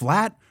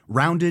 Flat,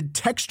 rounded,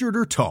 textured,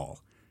 or tall.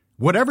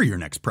 Whatever your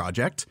next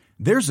project,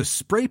 there's a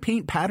spray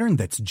paint pattern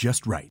that's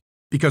just right.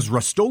 Because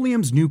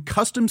Rust-Oleum's new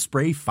Custom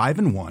Spray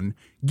 5-in-1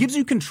 gives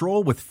you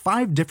control with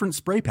 5 different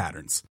spray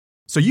patterns.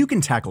 So you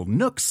can tackle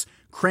nooks,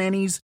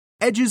 crannies,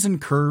 edges, and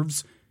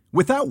curves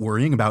without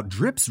worrying about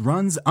drips,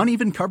 runs,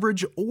 uneven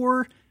coverage,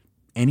 or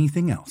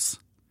anything else.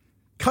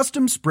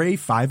 Custom Spray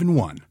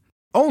 5-in-1.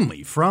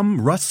 Only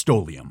from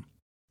Rust-Oleum.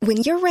 When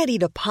you're ready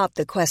to pop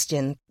the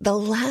question, the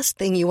last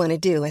thing you want to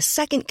do is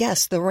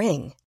second-guess the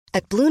ring.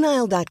 At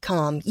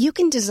BlueNile.com, you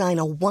can design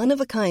a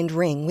one-of-a-kind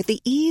ring with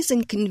the ease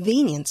and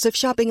convenience of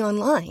shopping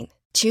online.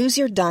 Choose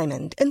your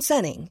diamond and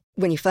setting.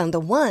 When you find the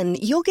one,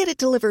 you'll get it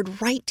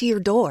delivered right to your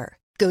door.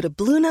 Go to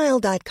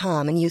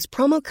BlueNile.com and use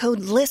promo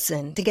code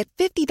LISTEN to get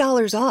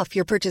 $50 off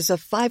your purchase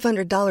of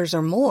 $500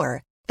 or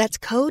more. That's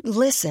code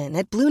LISTEN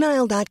at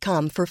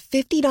BlueNile.com for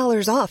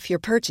 $50 off your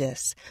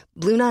purchase.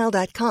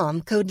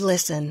 BlueNile.com, code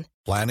LISTEN.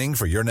 Planning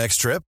for your next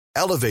trip?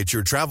 Elevate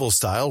your travel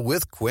style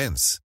with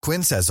Quince.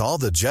 Quince has all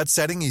the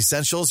jet-setting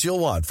essentials you'll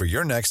want for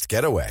your next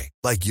getaway,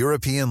 like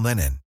European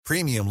linen,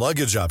 premium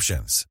luggage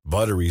options,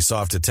 buttery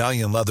soft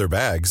Italian leather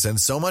bags, and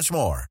so much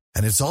more.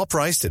 And it's all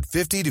priced at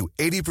 50 to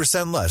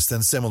 80% less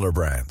than similar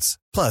brands.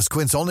 Plus,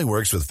 Quince only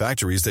works with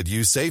factories that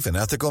use safe and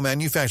ethical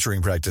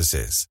manufacturing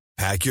practices.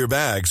 Pack your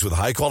bags with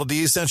high-quality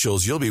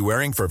essentials you'll be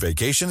wearing for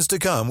vacations to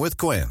come with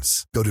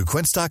Quince. Go to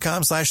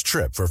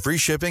quince.com/trip for free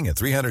shipping and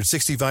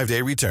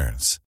 365-day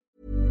returns.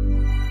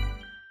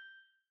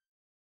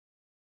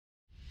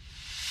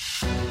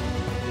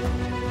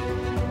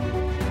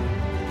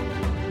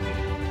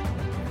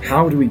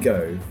 How do we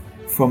go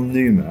from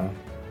Numa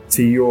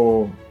to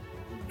your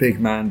big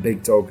man,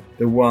 big dog,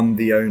 the one,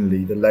 the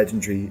only, the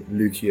legendary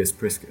Lucius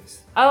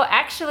Priscus? Oh,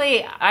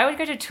 actually, I would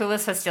go to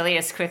Tullus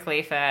Hostilius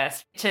quickly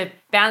first. To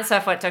bounce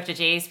off what Dr.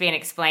 G's been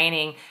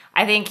explaining,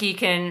 I think you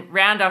can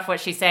round off what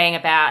she's saying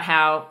about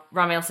how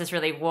Romulus is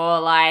really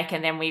warlike,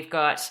 and then we've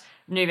got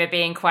Numa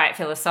being quite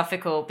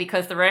philosophical,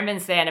 because the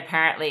Romans then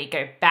apparently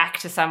go back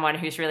to someone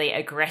who's really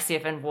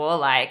aggressive and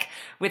warlike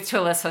with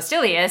Tullus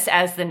Hostilius,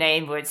 as the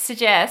name would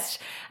suggest.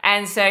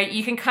 And so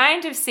you can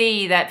kind of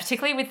see that,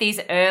 particularly with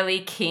these early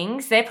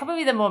kings, they're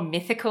probably the more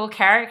mythical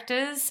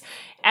characters.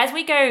 As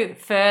we go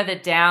further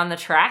down the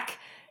track,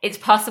 it's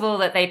possible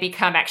that they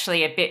become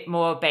actually a bit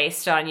more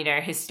based on,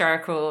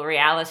 historical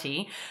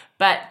reality.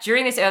 But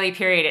during this early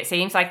period, it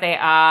seems like they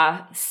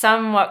are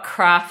somewhat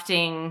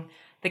crafting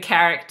the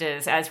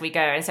characters as we go.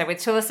 And so with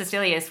Tullus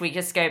Hostilius, we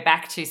just go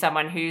back to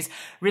someone who's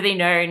really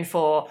known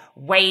for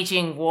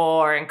waging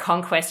war and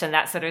conquest and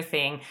that sort of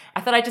thing.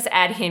 I thought I'd just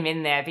add him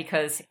in there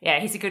because,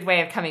 he's a good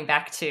way of coming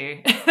back to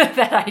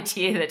that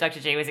idea that Dr.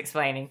 G was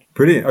explaining.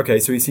 Brilliant. Okay,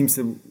 so he seems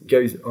to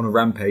go on a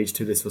rampage,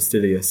 Tullus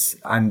Hostilius,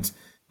 and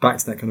back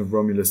to that kind of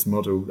Romulus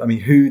model. I mean,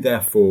 who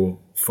therefore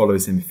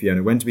follows him,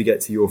 Fiona? When do we get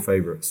to your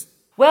favourites?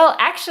 Well,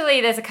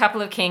 actually, there's a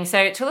couple of kings.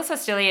 So Tullus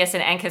Hostilius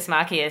and Ancus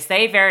Marcius,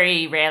 they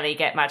very rarely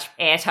get much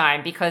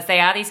airtime because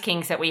they are these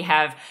kings that we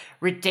have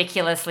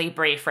ridiculously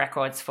brief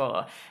records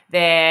for.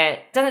 There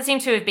doesn't seem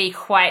to be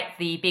quite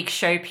the big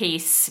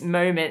showpiece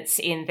moments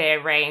in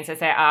their reigns as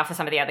there are for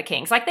some of the other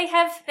kings. Like, they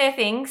have their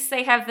things.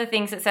 They have the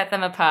things that set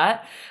them apart.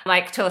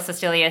 Like, Tullus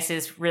Hostilius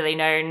is really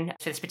known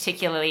for this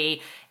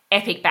particularly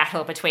epic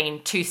battle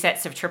between two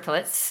sets of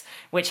triplets,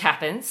 which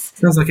happens.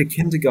 Sounds like a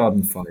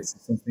kindergarten fight or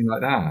something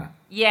like that.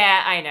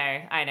 Yeah, I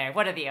know.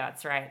 What are the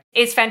odds, right?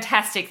 It's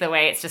fantastic the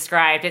way it's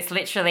described. It's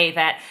literally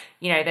that,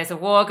 there's a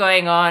war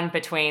going on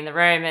between the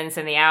Romans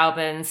and the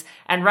Albans,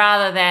 and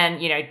rather than,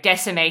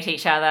 decimate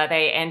each other,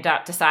 they end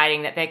up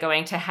deciding that they're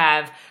going to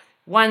have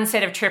one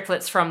set of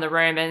triplets from the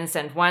Romans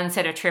and one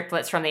set of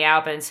triplets from the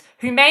Albans,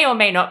 who may or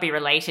may not be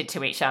related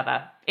to each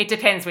other. It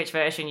depends which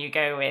version you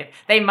go with.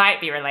 They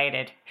might be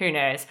related, who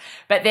knows?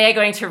 But they're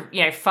going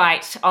to,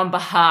 fight on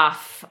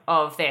behalf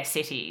of their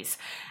cities.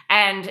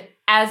 And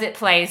as it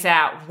plays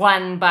out,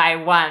 one by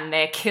one,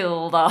 they're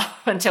killed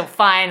off until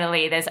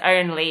finally there's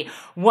only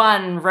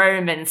one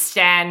Roman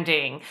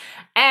standing.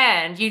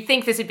 And you'd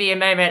think this would be a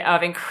moment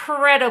of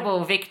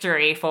incredible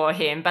victory for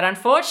him. But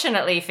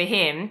unfortunately for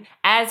him,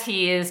 as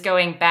he is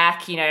going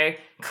back,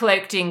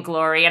 cloaked in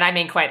glory, and I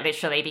mean quite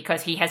literally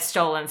because he has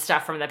stolen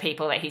stuff from the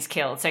people that he's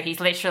killed. So he's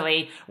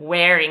literally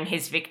wearing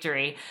his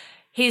victory.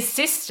 His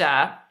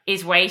sister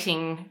is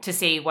waiting to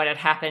see what had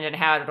happened and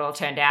how it all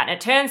turned out. And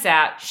it turns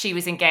out she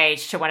was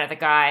engaged to one of the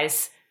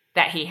guys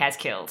that he has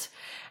killed.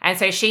 And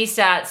so she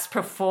starts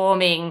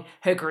performing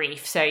her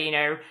grief.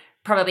 So,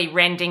 probably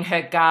rending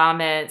her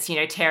garments,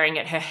 tearing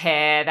at her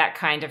hair, that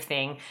kind of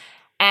thing.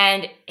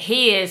 And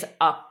he is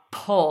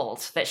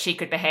appalled that she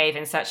could behave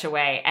in such a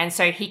way. And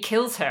so he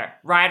kills her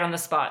right on the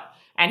spot.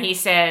 And he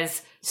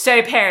says,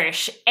 "So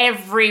perish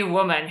every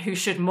woman who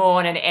should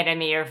mourn an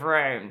enemy of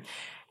Rome."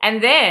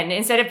 And then,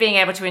 instead of being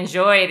able to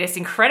enjoy this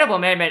incredible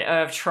moment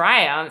of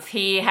triumph,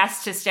 he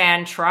has to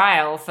stand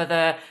trial for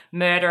the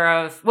murder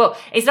of,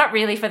 it's not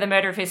really for the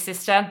murder of his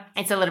sister.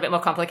 It's a little bit more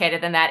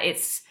complicated than that.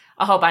 It's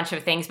a whole bunch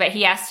of things, but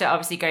he has to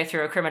obviously go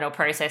through a criminal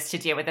process to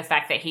deal with the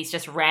fact that he's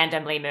just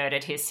randomly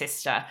murdered his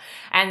sister.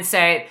 And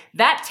so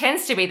that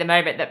tends to be the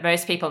moment that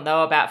most people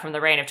know about from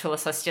the reign of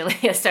Tullus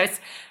Hostilius. So it's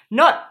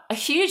not a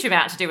huge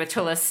amount to do with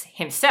Tullus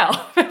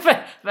himself,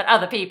 but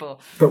other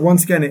people. But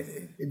once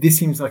again, this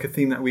seems like a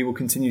theme that we will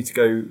continue to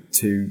go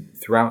to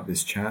throughout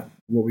this chat,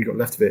 what we got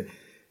left of it.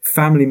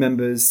 Family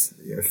members,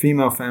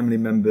 female family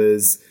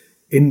members,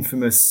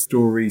 infamous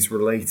stories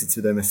related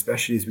to them,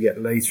 especially as we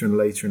get later and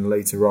later and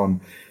later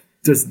on.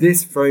 Does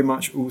this very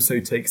much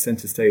also take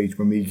centre stage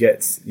when we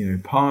get,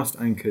 past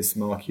Ancus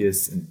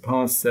Marcius and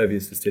past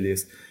Servius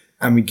Hostilius,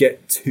 and we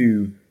get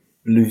to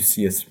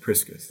Lucius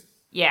Priscus?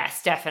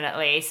 Yes,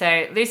 definitely.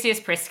 So Lucius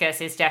Priscus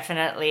is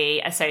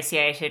definitely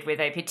associated with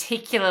a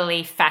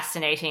particularly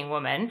fascinating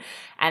woman,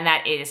 and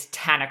that is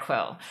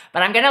Tanaquil.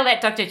 But I'm going to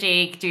let Dr.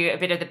 G do a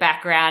bit of the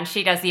background.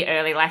 She does the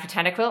early life of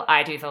Tanaquil.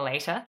 I do the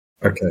later.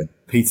 Okay.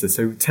 Peter,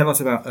 so tell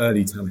us about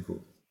early Tanaquil.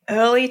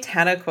 Early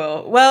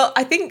Tanaquil. Well,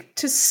 I think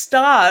to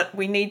start,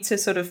 we need to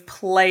sort of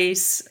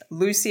place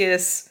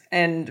Lucius,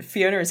 and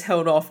Fiona is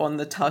held off on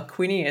the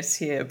Tarquinius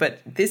here,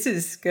 but this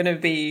is going to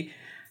be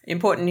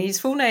important. His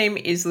full name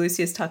is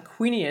Lucius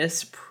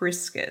Tarquinius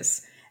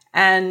Priscus,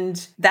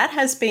 and that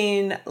has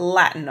been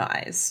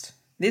Latinized.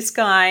 This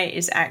guy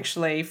is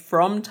actually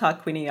from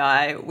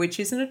Tarquinii, which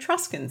is an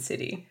Etruscan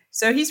city.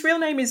 So his real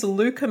name is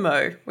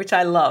Lucamo, which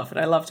I love, and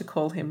I love to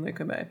call him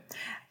Lucamo.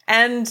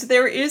 And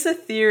there is a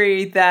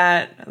theory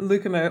that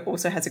Lucamo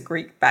also has a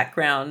Greek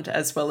background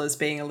as well as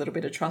being a little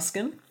bit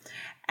Etruscan.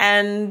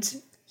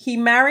 And he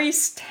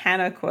marries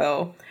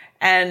Tanaquil,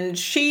 and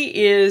she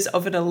is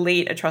of an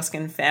elite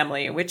Etruscan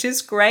family, which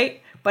is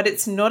great, but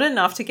it's not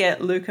enough to get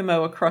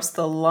Lucamo across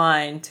the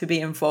line to be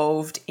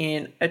involved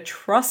in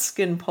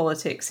Etruscan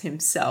politics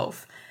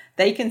himself.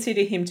 They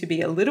consider him to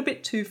be a little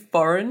bit too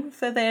foreign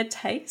for their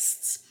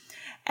tastes.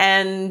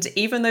 And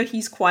even though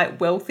he's quite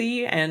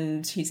wealthy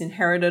and he's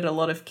inherited a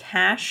lot of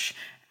cash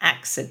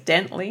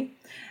accidentally,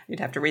 you'd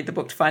have to read the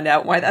book to find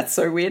out why that's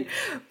so weird,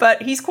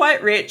 but he's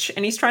quite rich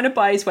and he's trying to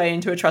buy his way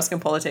into Etruscan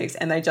politics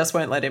and they just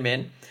won't let him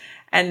in.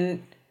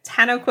 And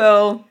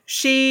Tanaquil,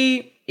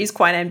 she is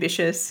quite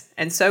ambitious,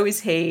 and so is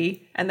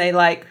he. And they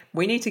like,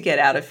 we need to get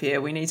out of here.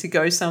 We need to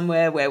go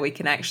somewhere where we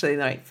can actually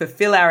like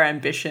fulfill our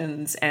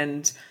ambitions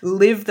and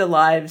live the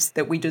lives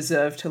that we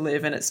deserve to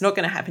live. And it's not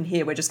going to happen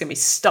here. We're just going to be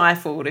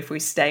stifled if we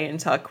stay in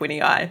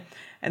Tarquinii.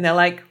 And they're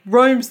like,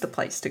 Rome's the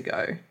place to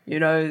go. You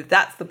know,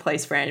 that's the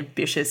place for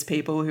ambitious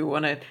people who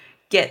want to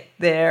get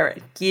their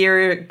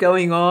gear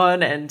going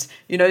on. And,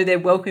 you know, they're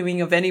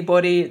welcoming of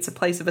anybody. It's a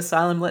place of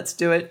asylum. Let's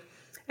do it.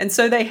 And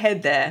so they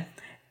head there.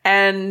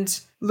 And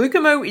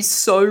Lucumo is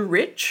so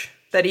rich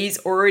that he's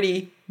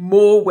already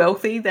more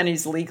wealthy than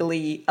is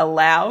legally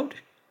allowed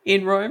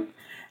in Rome.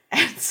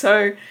 And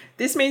so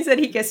this means that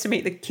he gets to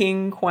meet the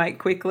king quite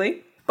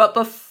quickly. But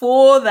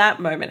before that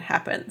moment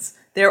happens,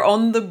 they're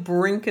on the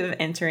brink of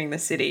entering the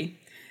city.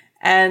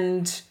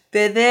 And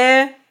they're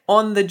there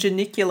on the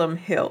Janiculum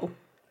Hill.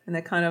 And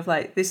they're kind of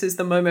like, this is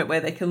the moment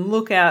where they can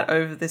look out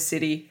over the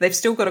city. They've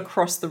still got to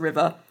cross the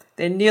river.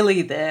 They're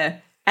nearly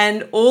there.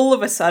 And all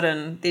of a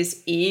sudden,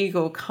 this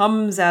eagle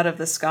comes out of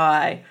the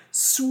sky,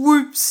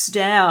 swoops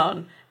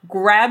down,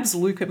 grabs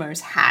Lucumo's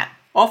hat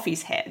off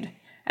his head,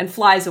 and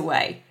flies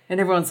away.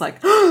 And everyone's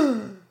like,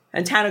 and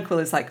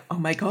Tanaquil is like, oh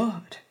my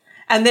God.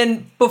 And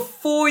then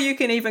before you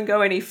can even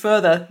go any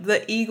further,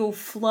 the eagle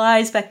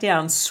flies back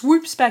down,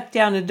 swoops back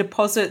down, and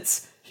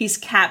deposits his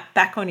cap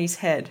back on his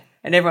head.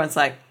 And everyone's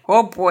like,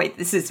 oh boy,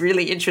 this is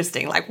really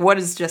interesting. Like, what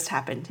has just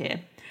happened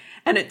here?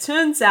 And it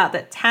turns out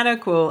that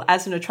Tanaquil,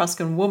 as an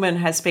Etruscan woman,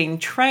 has been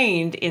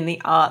trained in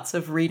the arts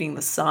of reading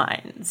the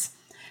signs.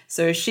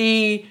 So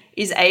she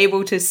is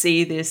able to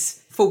see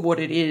this for what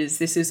it is.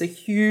 This is a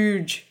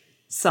huge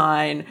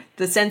sign.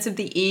 The sense of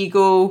the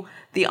eagle,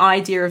 the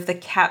idea of the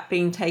cap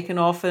being taken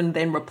off and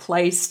then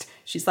replaced.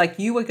 She's like,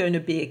 you are going to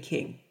be a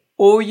king.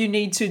 All you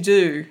need to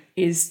do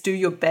is do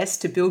your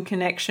best to build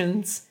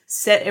connections,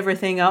 set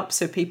everything up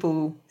so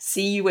people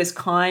see you as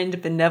kind,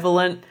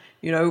 benevolent,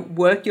 you know,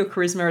 work your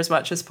charisma as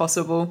much as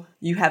possible.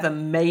 You have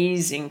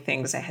amazing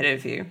things ahead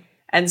of you.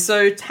 And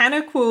so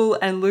Tanaquil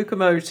and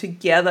Lucumo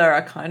together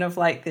are kind of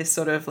like this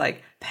sort of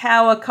like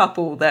power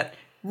couple that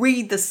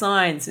read the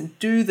signs and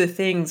do the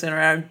things and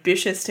are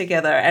ambitious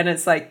together. And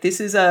it's like,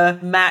 this is a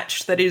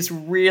match that is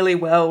really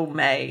well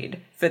made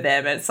for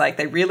them. It's like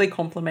they really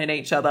complement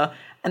each other.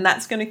 And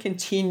that's going to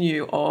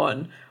continue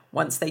on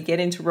once they get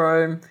into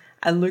Rome.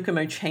 And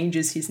Lucumo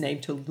changes his name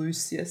to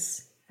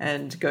Lucius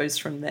and goes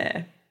from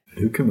there.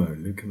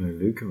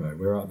 Lucumo.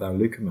 Where art thou,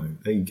 Lucumo?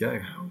 There you go.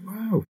 Oh,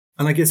 wow.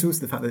 And I guess also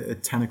the fact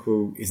that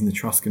Tanaquil is an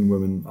Etruscan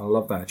woman. I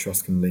love that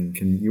Etruscan link.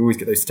 And you always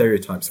get those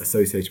stereotypes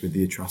associated with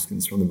the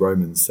Etruscans from the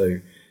Romans. So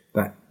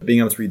that being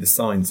able to read the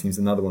signs seems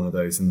another one of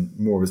those, and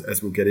more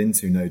as we'll get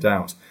into, no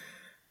doubt.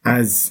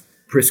 As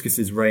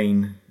Priscus's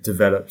reign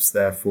develops,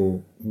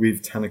 therefore,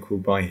 with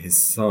Tanaquil by his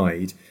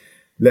side,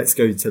 let's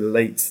go to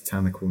late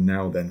Tanaquil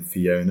now then,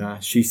 Fiona.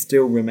 She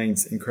still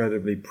remains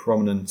incredibly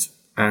prominent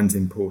and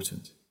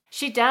important.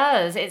 She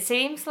does. It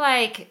seems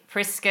like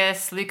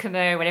Priscus,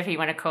 Lucumo, whatever you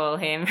want to call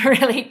him,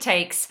 really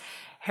takes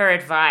her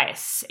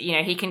advice. You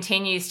know, he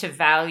continues to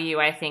value,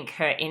 I think,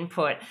 her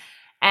input.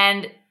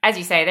 And as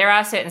you say, there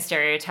are certain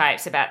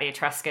stereotypes about the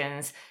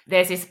Etruscans.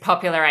 There's this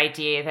popular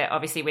idea that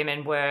obviously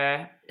women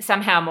were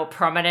somehow more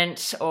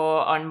prominent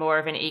or on more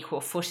of an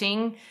equal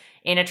footing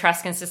in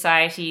Etruscan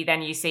society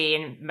than you see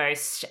in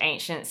most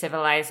ancient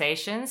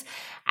civilizations.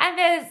 And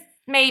there's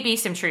maybe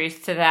some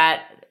truth to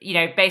that. You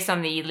know, based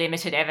on the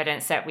limited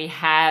evidence that we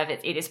have,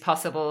 it is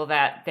possible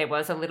that there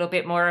was a little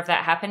bit more of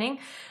that happening.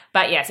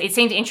 But yes, it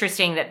seemed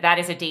interesting that that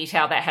is a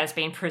detail that has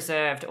been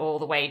preserved all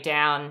the way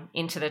down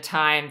into the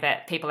time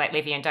that people like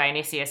Livy and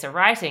Dionysius are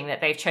writing, that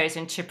they've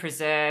chosen to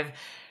preserve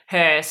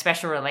her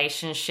special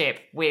relationship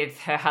with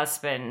her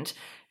husband,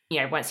 you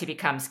know, once he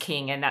becomes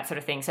king and that sort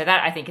of thing. So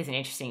that I think is an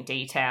interesting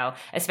detail,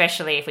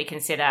 especially if we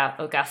consider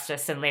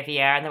Augustus and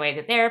Livia and the way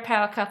that they're a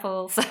power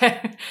couple, so,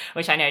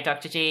 which I know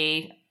Dr.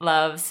 G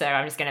loves. So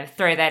I'm just going to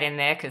throw that in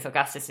there because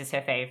Augustus is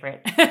her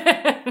favorite.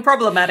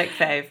 Problematic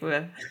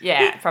fave.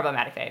 Yeah,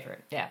 problematic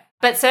favorite. Yeah.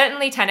 But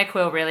certainly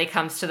Tanaquil really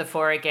comes to the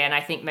fore again,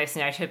 I think most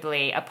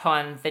notably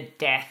upon the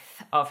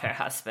death of her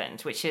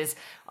husband, which is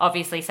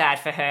obviously sad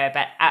for her,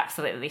 but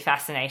absolutely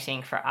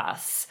fascinating for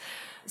us.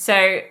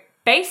 So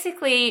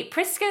basically,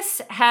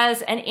 Priscus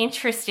has an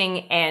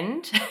interesting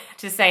end,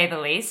 to say the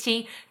least.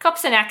 He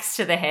cops an axe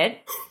to the head.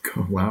 Oh,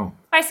 God, wow.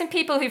 By some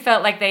people who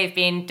felt like they've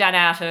been done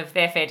out of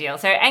their fair deal.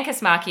 So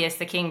Ancus Marcius,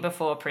 the king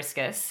before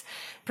Priscus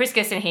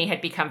and he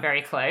had become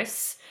very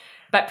close.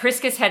 But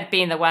Priscus had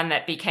been the one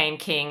that became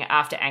king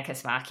after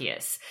Ancus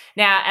Marcius.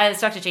 Now,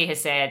 as Dr. G has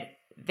said,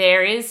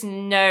 there is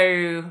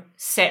no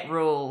set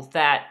rule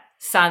that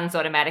sons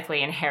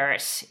automatically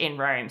inherit in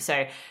Rome.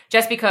 So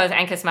just because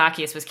Ancus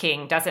Marcius was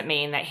king doesn't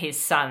mean that his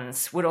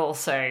sons would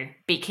also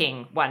be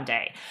king one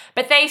day.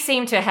 But they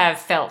seem to have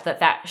felt that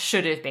that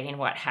should have been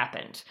what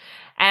happened.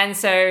 And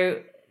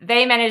so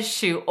they managed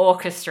to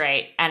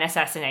orchestrate an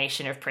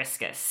assassination of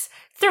Priscus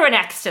through an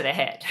axe to the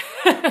head.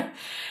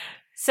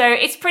 So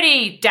it's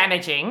pretty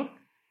damaging,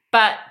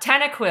 but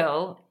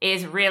Tanaquil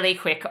is really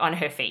quick on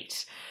her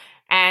feet.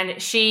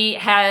 And she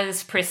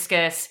has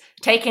Priscus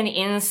taken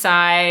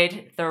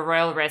inside the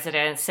royal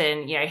residence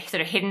and,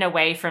 sort of hidden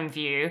away from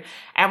view.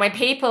 And when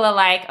people are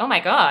like, oh my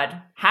God,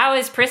 how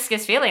is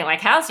Priscus feeling? Like,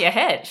 how's your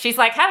head? She's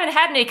like, haven't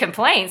had any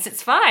complaints.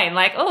 It's fine.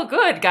 Like, oh,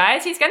 good,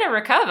 guys. He's going to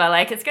recover.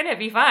 Like, it's going to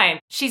be fine.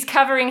 She's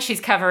covering.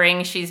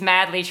 She's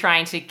madly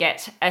trying to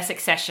get a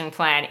succession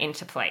plan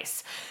into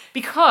place.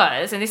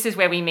 Because, and this is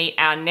where we meet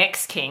our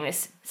next king,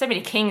 there's so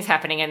many kings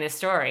happening in this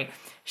story,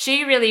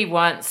 she really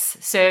wants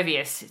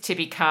Servius to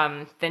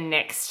become the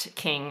next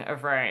king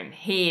of Rome.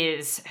 He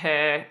is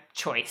her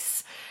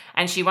choice.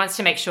 And she wants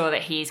to make sure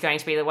that he's going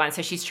to be the one.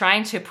 So she's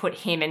trying to put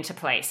him into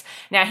place.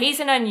 Now, he's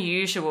an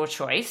unusual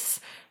choice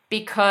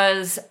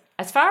because,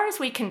 as far as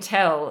we can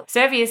tell,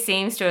 Servius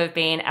seems to have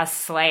been a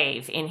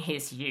slave in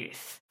his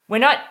youth. We're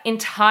not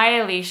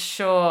entirely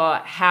sure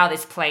how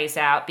this plays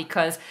out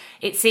because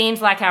it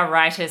seems like our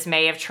writers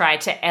may have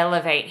tried to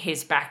elevate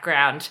his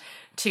background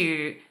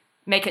to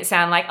make it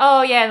sound like,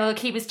 oh yeah, look,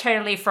 he was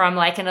totally from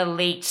like an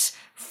elite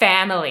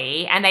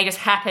family and they just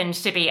happened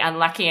to be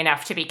unlucky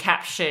enough to be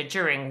captured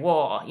during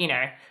war,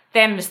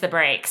 them's the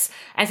breaks.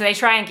 And so they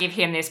try and give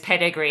him this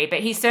pedigree,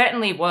 but he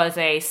certainly was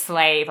a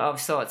slave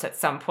of sorts at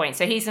some point.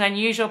 So he's an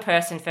unusual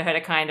person for her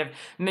to kind of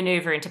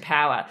maneuver into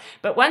power.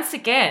 But once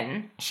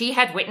again, she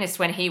had witnessed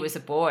when he was a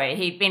boy.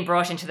 He'd been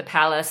brought into the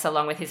palace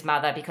along with his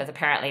mother because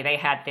apparently they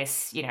had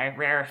this,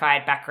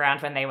 rarefied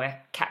background when they were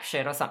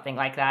captured or something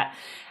like that.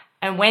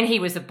 And when he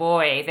was a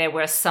boy, there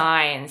were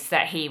signs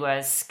that he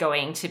was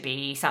going to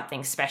be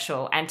something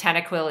special. And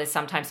Tanaquil is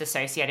sometimes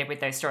associated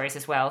with those stories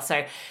as well.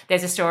 So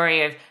there's a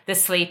story of the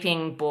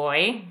sleeping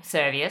boy,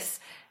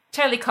 Servius,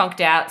 totally conked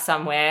out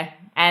somewhere.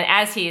 And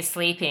as he is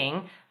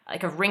sleeping,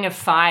 like a ring of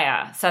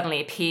fire suddenly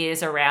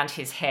appears around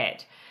his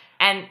head.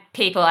 And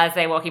people, as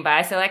they're walking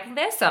by, say like,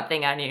 there's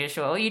something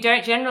unusual. You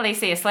don't generally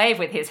see a slave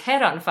with his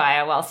head on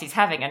fire whilst he's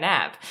having a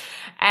nap.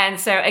 And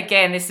so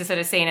again, this is sort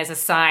of seen as a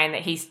sign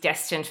that he's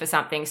destined for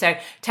something. So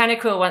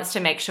Tanaquil wants to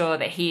make sure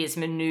that he is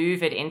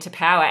maneuvered into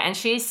power, and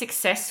she is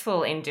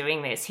successful in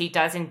doing this. He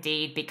does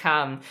indeed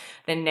become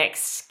the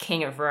next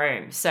king of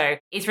Rome. So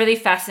it's really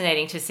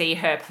fascinating to see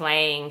her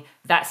playing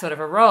that sort of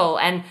a role.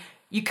 And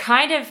you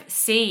kind of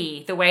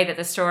see the way that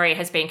the story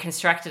has been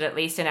constructed, at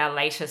least in our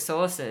later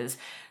sources.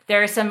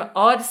 There are some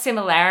odd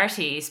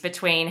similarities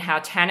between how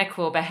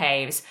Tanaquil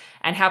behaves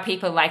and how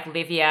people like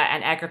Livia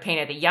and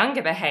Agrippina the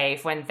Younger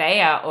behave when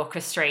they are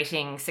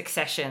orchestrating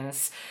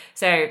successions.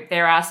 So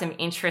there are some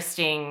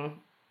interesting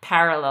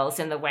parallels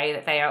in the way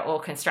that they are all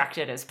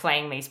constructed as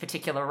playing these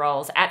particular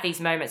roles at these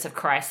moments of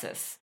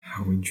crisis.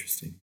 How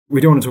interesting.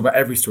 We don't want to talk about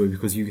every story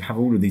because you have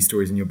all of these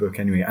stories in your book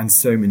anyway, and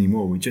so many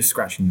more. We're just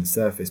scratching the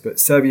surface. But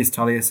Servius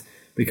Tullius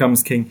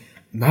becomes king,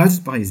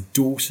 murdered by his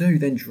daughter, who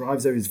then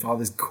drives over his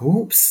father's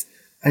corpse.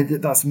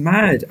 And that's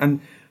mad. And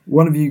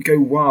one of you go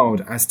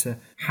wild as to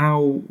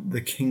how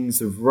the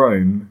kings of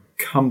Rome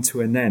come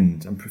to an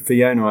end. And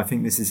Fiona, I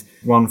think this is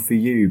one for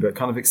you, but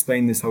kind of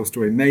explain this whole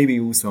story, maybe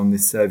also on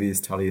this Servius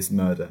Tullius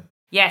murder.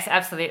 Yes,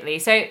 absolutely.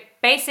 So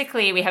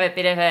basically, we have a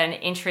bit of an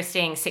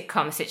interesting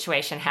sitcom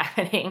situation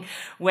happening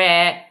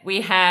where we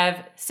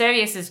have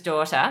Servius's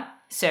daughter,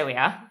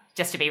 Servia,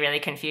 just to be really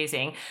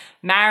confusing,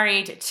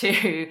 married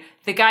to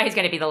the guy who's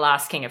going to be the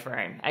last king of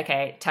Rome,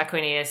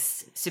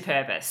 Tarquinius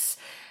Superbus.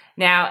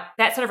 Now,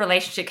 that sort of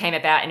relationship came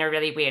about in a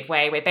really weird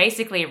way, where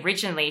basically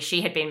originally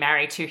she had been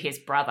married to his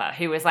brother,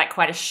 who was like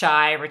quite a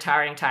shy,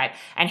 retiring type,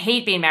 and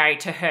he'd been married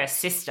to her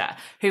sister,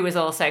 who was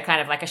also kind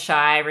of like a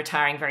shy,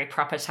 retiring, very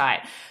proper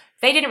type.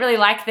 They didn't really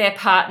like their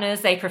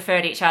partners, they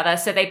preferred each other,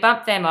 so they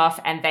bumped them off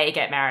and they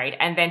get married,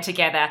 and then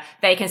together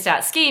they can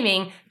start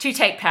scheming to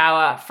take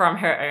power from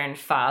her own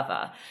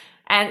father.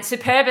 And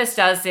Superbus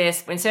does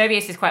this when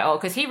Servius is quite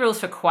old, because he rules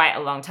for quite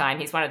a long time.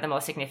 He's one of the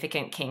more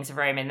significant kings of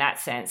Rome in that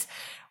sense.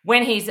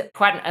 When he's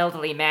quite an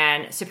elderly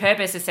man,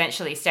 Superbus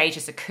essentially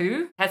stages a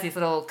coup, has his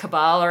little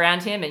cabal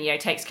around him and,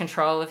 takes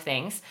control of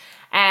things.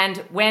 And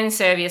when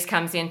Servius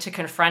comes in to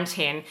confront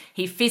him,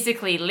 he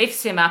physically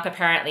lifts him up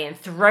apparently and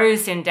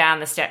throws him down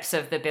the steps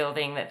of the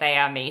building that they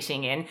are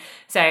meeting in.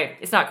 So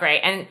it's not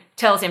great, and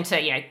tells him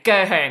to,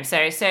 go home.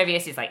 So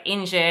Servius is like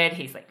injured,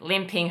 he's like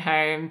limping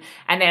home,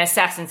 and then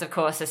assassins, of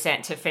course, are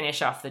sent to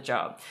finish off the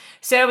job.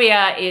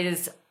 Servia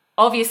is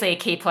obviously a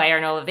key player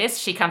in all of this.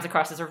 She comes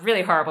across as a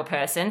really horrible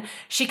person.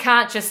 She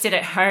can't just sit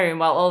at home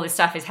while all this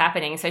stuff is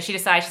happening. So she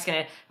decides she's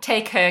going to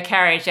take her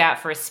carriage out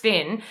for a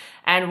spin.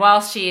 And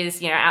whilst she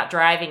is, out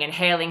driving and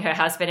hailing her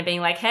husband and being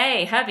like,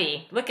 hey,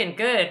 hubby, looking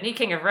good, new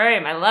king of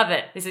Rome, I love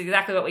it. This is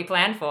exactly what we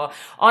planned for.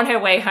 On her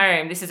way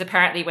home, this is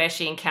apparently where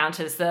she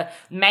encounters the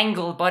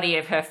mangled body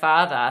of her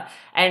father.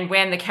 And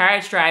when the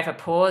carriage driver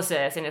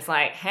pauses and is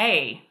like,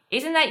 hey,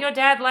 isn't that your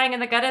dad lying in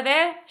the gutter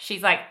there?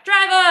 She's like,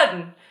 drive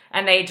on!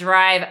 And they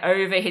drive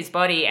over his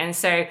body. And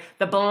so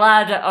the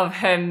blood of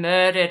her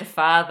murdered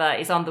father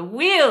is on the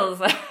wheels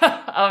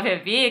of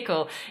her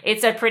vehicle.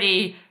 It's a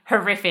pretty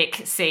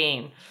horrific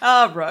scene.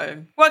 Oh,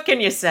 Rome. What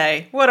can you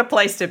say? What a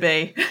place to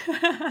be.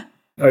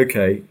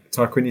 Okay,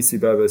 Tarquinius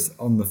Superbus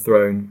on the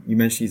throne. You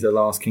mentioned he's the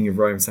last king of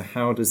Rome. So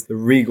how does the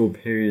regal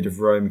period of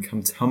Rome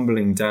come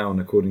tumbling down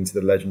according to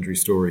the legendary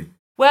story?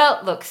 Well,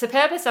 look,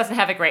 Superbus doesn't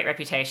have a great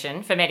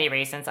reputation for many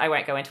reasons. I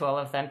won't go into all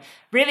of them.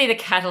 Really, the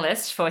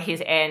catalyst for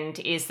his end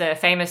is the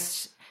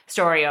famous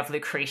story of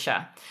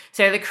Lucretia.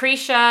 So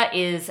Lucretia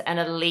is an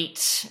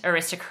elite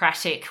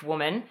aristocratic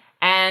woman.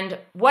 And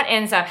what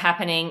ends up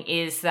happening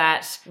is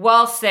that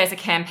whilst there's a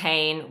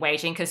campaign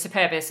waging, because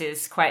Superbus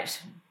is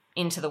quite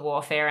into the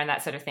warfare and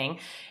that sort of thing,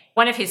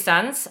 one of his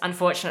sons,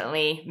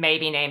 unfortunately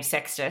maybe named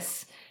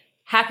Sextus,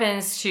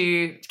 happens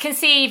to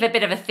conceive a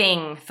bit of a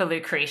thing for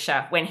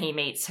Lucretia when he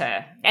meets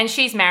her. And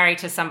she's married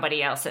to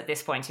somebody else at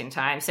this point in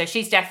time, so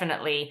she's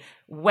definitely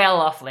well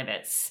off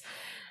limits.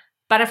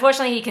 But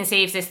unfortunately, he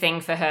conceives this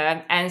thing for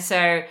her, and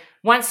so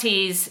once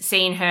he's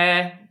seen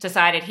her,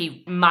 decided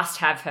he must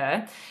have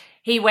her,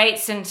 he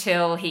waits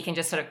until he can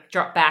just sort of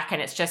drop back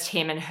and it's just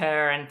him and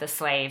her and the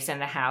slaves in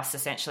the house,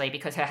 essentially,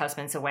 because her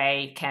husband's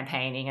away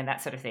campaigning and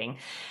that sort of thing.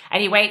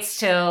 And he waits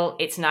till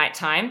it's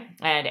nighttime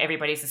and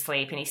everybody's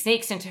asleep, and he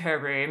sneaks into her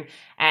room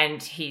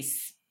and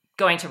he's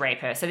going to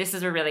rape her. So this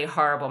is a really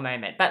horrible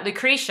moment. But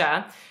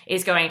Lucretia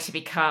is going to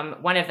become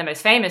one of the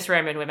most famous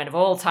Roman women of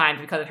all time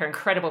because of her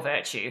incredible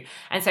virtue.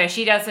 And so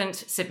she doesn't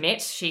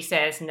submit. She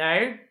says,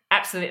 no,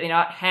 absolutely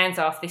not. Hands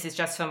off. This is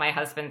just for my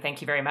husband.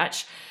 Thank you very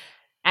much.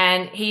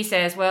 And he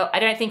says, well, I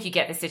don't think you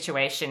get the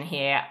situation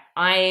here.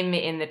 I'm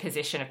in the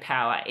position of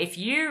power. If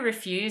you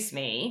refuse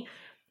me,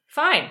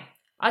 fine.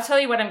 I'll tell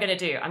you what I'm going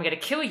to do. I'm going to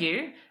kill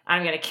you.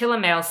 I'm going to kill a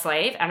male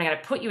slave. I'm going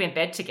to put you in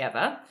bed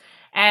together.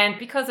 And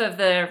because of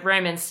the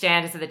Roman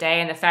standards of the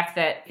day and the fact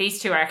that these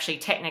two are actually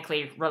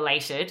technically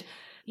related,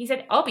 he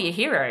said, I'll be a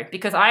hero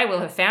because I will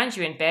have found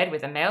you in bed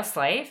with a male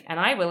slave and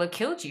I will have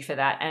killed you for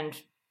that. And,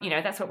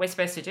 that's what we're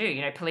supposed to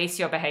do. Police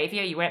your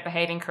behavior. You weren't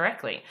behaving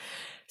correctly.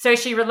 So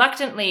she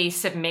reluctantly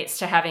submits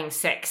to having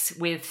sex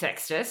with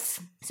Sextus.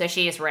 So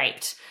she is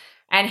raped.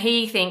 And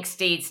he thinks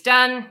deed's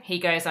done. He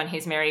goes on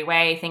his merry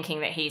way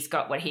thinking that he's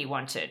got what he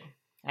wanted.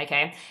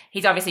 Okay?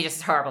 He's obviously just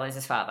as horrible as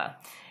his father.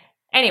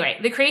 Anyway,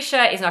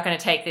 Lucretia is not going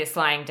to take this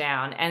lying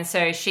down. And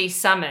so she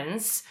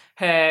summons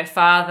her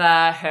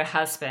father, her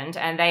husband,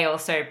 and they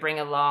also bring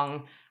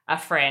along a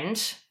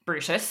friend,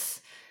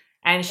 Brutus.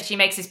 And she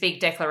makes this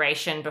big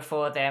declaration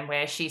before them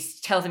where she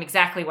tells them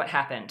exactly what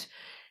happened.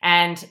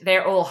 And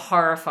they're all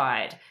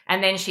horrified.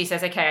 And then she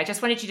says, okay, I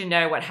just wanted you to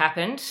know what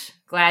happened.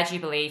 Glad you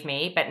believe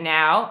me. But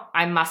now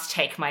I must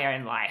take my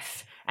own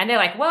life. And they're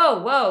like,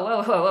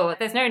 whoa.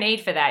 There's no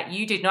need for that.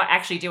 You did not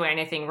actually do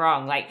anything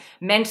wrong. Like,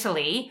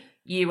 mentally,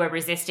 you were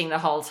resisting the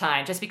whole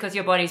time. Just because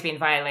your body's been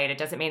violated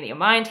doesn't mean that your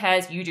mind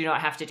has. You do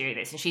not have to do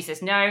this. And she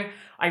says, no,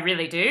 I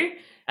really do.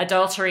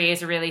 Adultery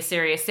is a really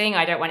serious thing.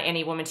 I don't want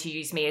any woman to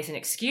use me as an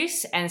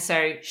excuse. And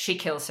so she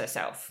kills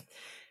herself.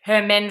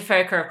 Her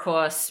menfolk are, of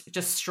course,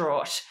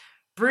 distraught.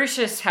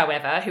 Brutus,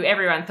 however, who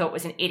everyone thought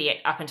was an idiot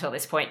up until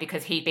this point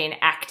because he'd been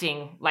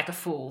acting like a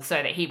fool so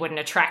that he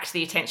wouldn't attract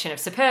the attention of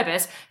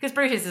Superbus, because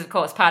Brutus is, of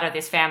course, part of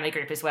this family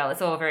group as well.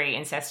 It's all very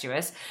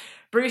incestuous.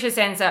 Brutus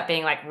ends up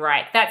being like,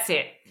 right, that's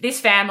it. This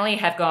family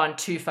have gone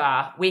too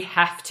far. We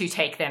have to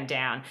take them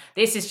down.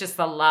 This is just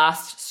the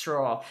last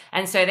straw.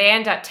 And so they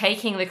end up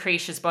taking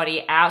Lucretia's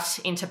body out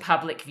into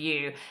public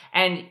view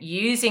and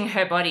using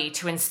her body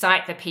to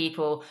incite the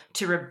people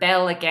to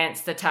rebel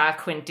against the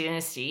Tarquin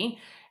dynasty.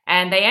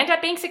 And they end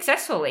up being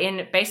successful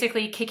in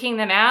basically kicking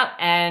them out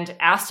and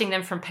ousting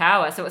them from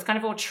power. So it was kind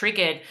of all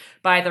triggered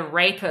by the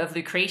rape of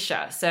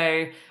Lucretia.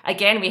 So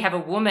again, we have a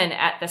woman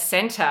at the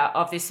center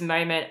of this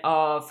moment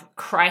of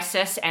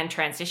crisis and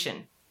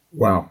transition.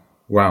 Wow.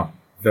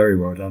 Very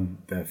well done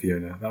there,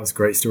 Fiona. That was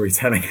great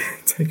storytelling.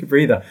 Take a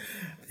breather.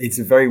 It's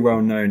a very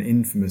well-known,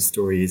 infamous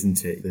story,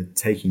 isn't it? The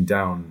taking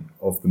down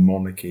of the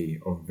monarchy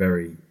of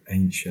very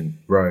ancient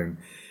Rome.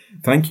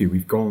 Thank you.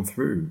 We've gone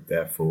through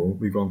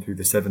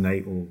the 7,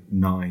 8 or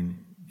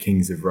 9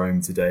 kings of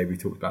Rome today. We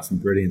talked about some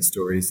brilliant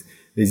stories.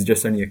 These are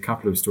just only a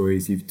couple of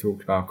stories. You've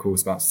talked about, of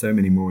course, about so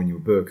many more in your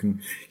book.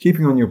 And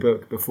keeping on your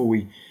book, before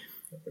we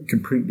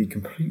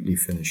completely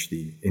finish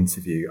the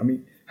interview, I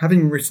mean,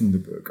 having written the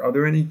book, are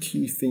there any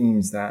key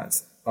themes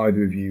that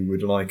either of you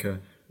would like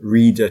a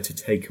reader to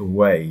take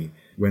away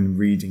when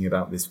reading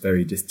about this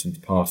very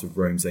distant part of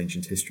Rome's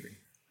ancient history?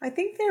 I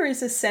think there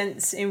is a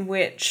sense in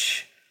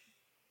which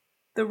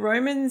the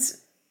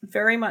Romans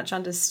very much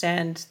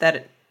understand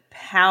that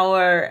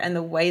power and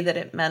the way that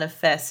it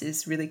manifests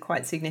is really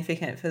quite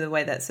significant for the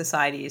way that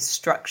society is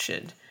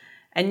structured.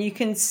 And you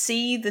can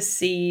see the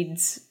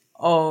seeds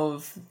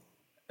of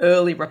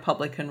early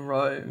Republican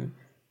Rome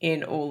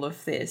in all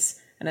of this.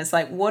 And it's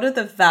like, what are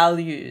the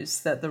values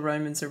that the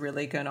Romans are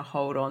really going to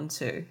hold on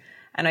to?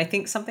 And I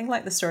think something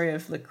like the story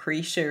of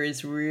Lucretia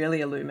is really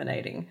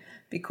illuminating,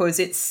 because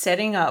it's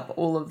setting up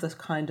all of the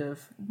kind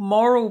of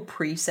moral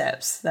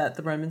precepts that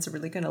the Romans are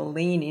really going to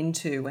lean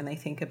into when they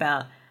think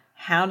about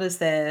how does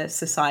their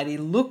society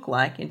look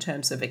like in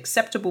terms of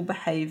acceptable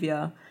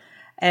behavior,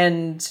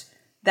 and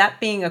that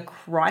being a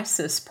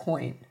crisis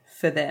point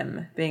for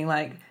them, being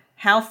like,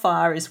 how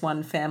far is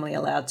one family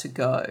allowed to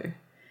go?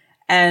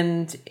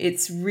 And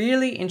it's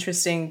really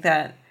interesting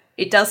that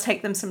it does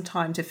take them some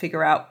time to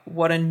figure out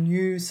what a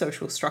new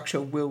social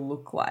structure will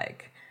look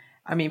like.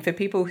 I mean, for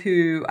people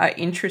who are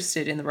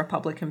interested in the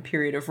Republican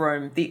period of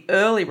Rome, the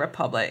early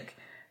Republic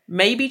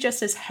may be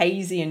just as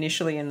hazy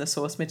initially in the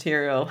source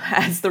material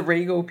as the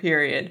regal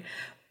period,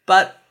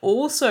 but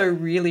also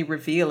really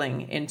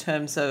revealing in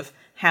terms of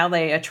how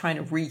they are trying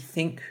to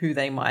rethink who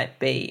they might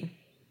be.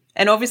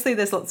 And obviously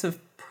there's lots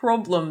of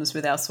problems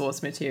with our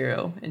source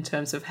material in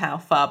terms of how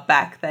far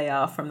back they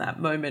are from that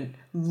moment,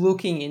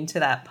 looking into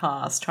that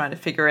past, trying to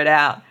figure it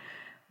out,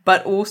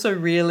 but also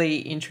really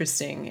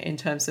interesting in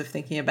terms of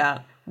thinking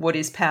about what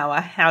is power,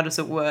 how does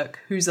it work,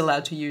 who's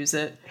allowed to use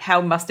it,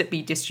 how must it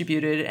be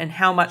distributed, and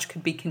how much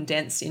could be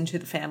condensed into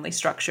the family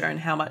structure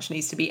and how much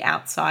needs to be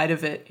outside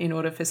of it in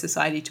order for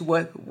society to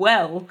work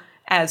well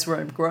as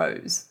Rome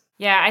grows.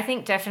 Yeah, I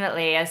think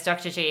definitely, as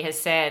Dr. G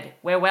has said,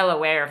 we're well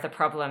aware of the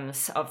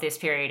problems of this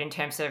period in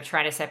terms of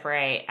trying to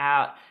separate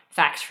out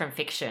facts from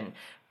fiction.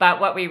 But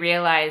what we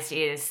realized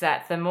is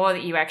that the more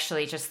that you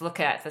actually just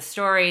look at the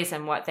stories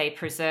and what they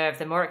preserve,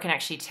 the more it can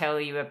actually tell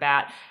you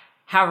about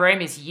how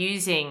Rome is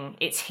using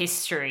its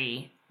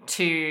history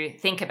to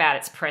think about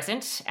its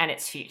present and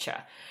its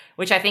future,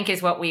 which I think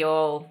is what we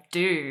all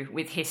do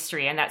with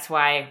history, and that's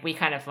why we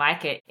kind of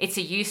like it. It's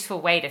a useful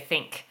way to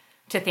think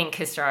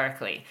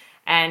historically.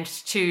 And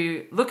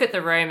to look at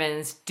the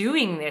Romans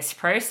doing this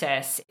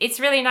process, it's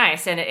really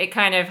nice. And it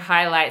kind of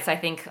highlights, I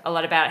think, a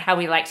lot about how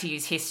we like to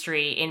use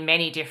history in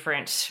many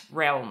different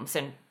realms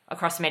and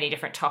across many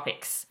different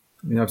topics.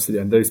 I mean,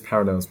 absolutely. And those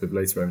parallels with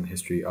later Roman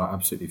history are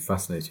absolutely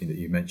fascinating that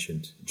you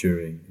mentioned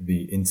during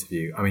the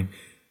interview. I mean,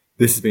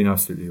 this has been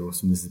absolutely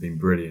awesome. This has been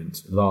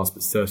brilliant. Last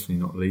but certainly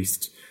not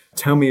least,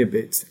 tell me a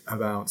bit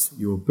about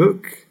your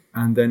book,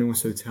 and then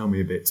also tell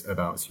me a bit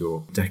about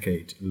your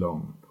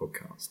decade-long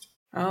podcast.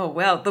 Oh,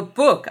 well, the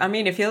book. I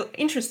mean, if you're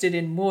interested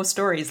in more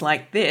stories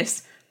like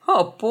this,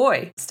 oh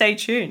boy, stay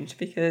tuned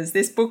because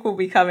this book will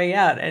be coming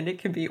out and it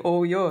can be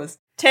all yours.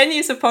 10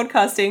 years of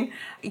podcasting.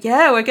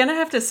 Yeah, we're going to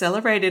have to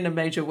celebrate in a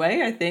major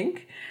way, I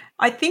think.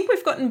 I think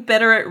we've gotten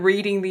better at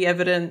reading the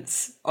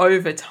evidence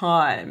over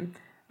time.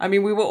 I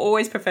mean, we were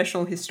always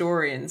professional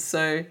historians,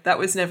 so that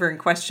was never in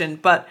question.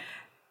 But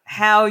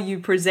how you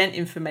present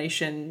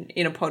information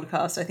in a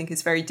podcast, I think,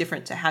 is very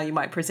different to how you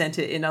might present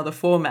it in other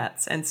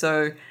formats. And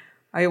so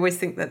I always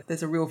think that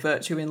there's a real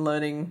virtue in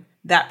learning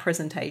that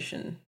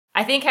presentation.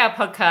 I think our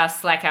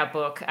podcast, like our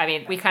book, I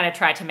mean, we kind of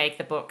tried to make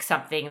the book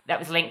something that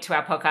was linked to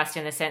our podcast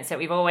in the sense that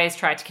we've always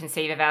tried to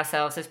conceive of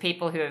ourselves as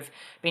people who have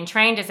been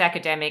trained as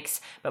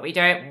academics, but we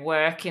don't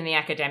work in the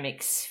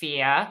academic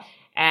sphere.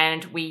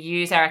 And we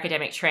use our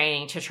academic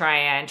training to try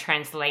and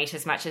translate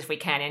as much as we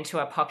can into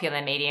a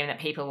popular medium that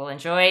people will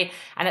enjoy.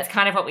 And that's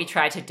kind of what we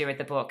try to do with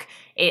the book.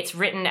 It's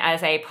written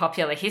as a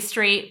popular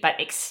history, but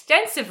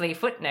extensively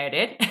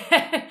footnoted.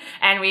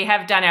 And we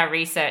have done our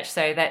research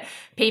so that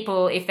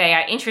people, if they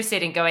are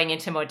interested in going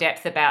into more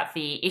depth about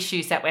the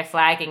issues that we're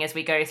flagging as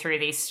we go through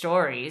these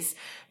stories,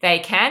 they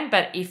can.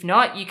 But if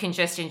not, you can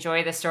just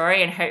enjoy the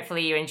story and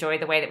hopefully you enjoy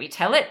the way that we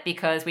tell it,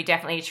 because we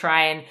definitely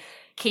try and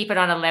keep it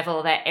on a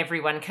level that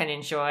everyone can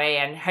enjoy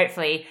and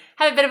hopefully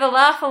have a bit of a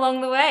laugh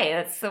along the way.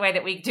 That's the way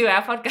that we do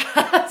our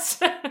podcast.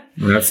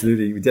 Well,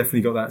 absolutely. We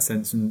definitely got that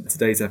sense in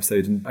today's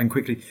episode. And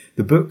quickly,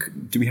 the book,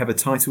 do we have a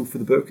title for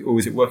the book, or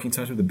is it working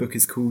title? The book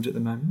is called at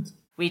the moment?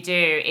 We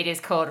do. It is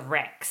called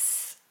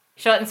Rex.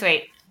 Short and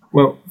sweet.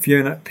 Well,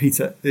 Fiona,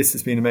 Peter, this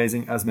has been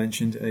amazing, as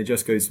mentioned, and it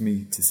just goes for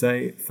me to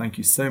say thank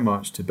you so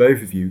much to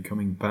both of you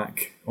coming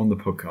back on the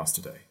podcast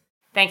today.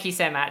 Thank you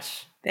so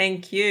much.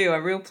 Thank you.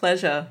 A real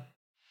pleasure.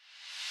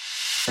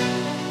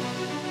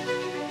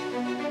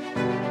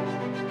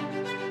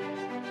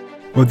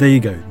 Well, there you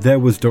go. There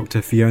was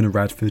Dr. Fiona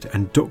Radford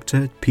and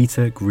Dr.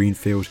 Peter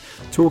Greenfield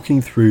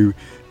talking through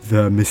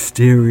the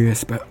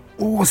mysterious but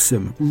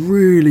awesome,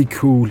 really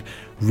cool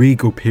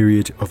regal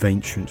period of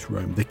ancient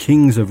Rome, the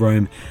kings of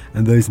Rome,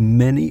 and those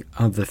many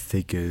other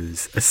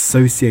figures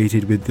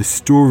associated with the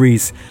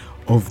stories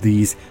of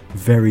these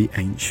very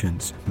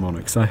ancient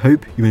monarchs. I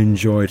hope you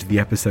enjoyed the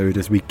episode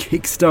as we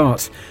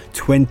kickstart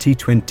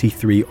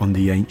 2023 on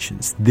the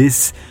ancients.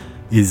 This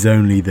is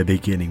only the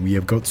beginning. We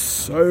have got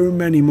so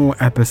many more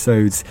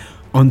episodes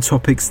on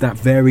topics that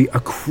vary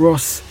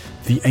across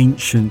the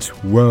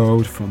ancient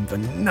world, from the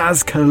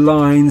Nazca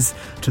Lines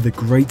to the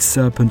Great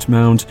Serpent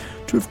Mound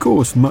to, of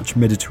course, much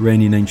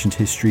Mediterranean ancient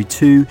history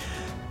to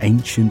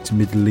ancient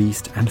Middle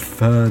East and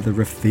further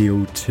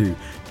afield too.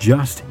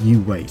 Just you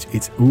wait.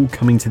 It's all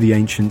coming to the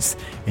ancients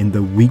in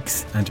the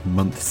weeks and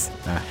months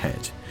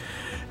ahead.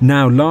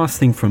 Now, last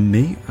thing from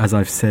me, as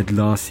I've said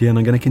last year, and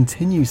I'm going to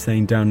continue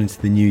saying down into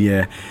the new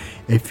year,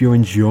 if you're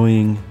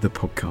enjoying the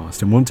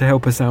podcast and want to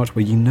help us out,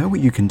 well, you know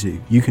what you can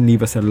do. You can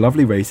leave us a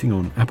lovely rating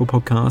on Apple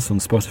Podcasts, on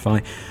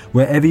Spotify,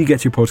 wherever you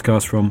get your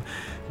podcast from.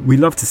 We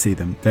love to see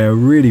them. They're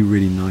really,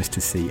 really nice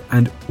to see.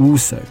 And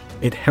also,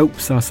 it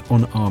helps us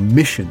on our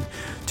mission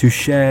to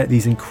share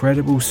these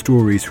incredible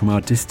stories from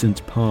our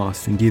distant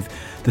past and give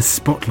the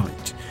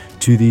spotlight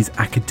to these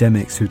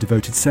academics who have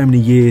devoted so many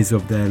years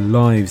of their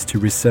lives to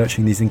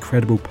researching these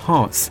incredible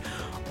parts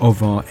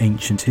of our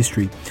ancient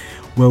history.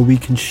 Well, we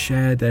can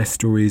share their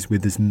stories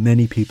with as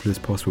many people as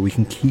possible. We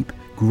can keep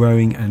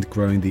growing and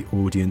growing the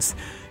audience.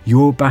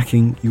 Your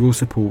backing, your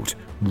support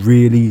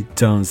really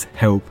does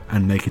help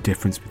and make a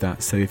difference with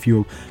that. So if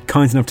you're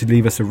kind enough to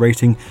leave us a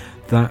rating,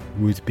 that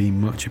would be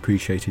much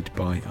appreciated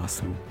by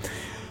us all.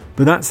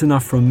 But that's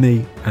enough from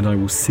me, and I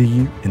will see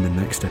you in the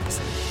next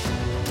episode.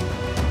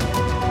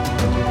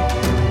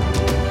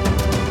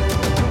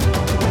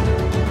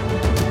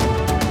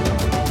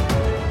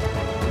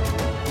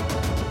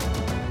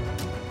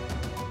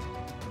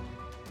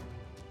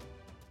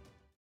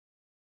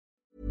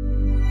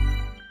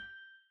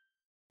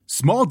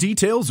 Small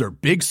details are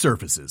big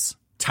surfaces.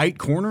 Tight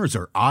corners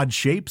are odd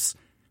shapes.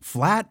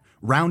 Flat,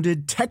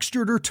 rounded,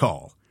 textured, or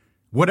tall.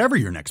 Whatever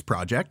your next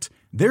project,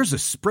 there's a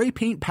spray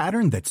paint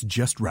pattern that's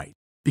just right.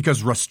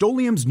 Because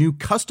Rust-Oleum's new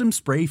Custom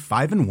Spray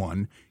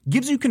 5-in-1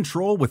 gives you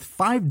control with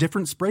 5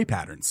 different spray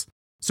patterns.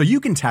 So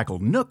you can tackle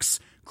nooks,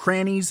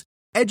 crannies,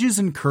 edges,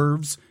 and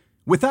curves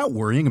without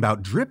worrying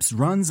about drips,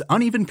 runs,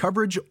 uneven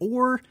coverage,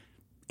 or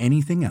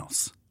anything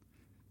else.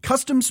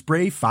 Custom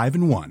Spray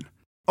 5-in-1.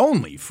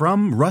 Only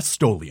from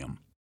Rust-Oleum.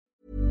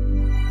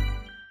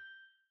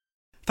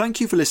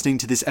 Thank you for listening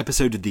to this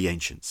episode of The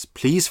Ancients.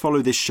 Please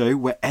follow this show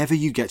wherever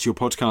you get your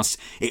podcasts.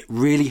 It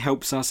really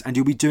helps us and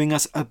you'll be doing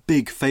us a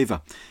big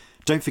favour.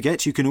 Don't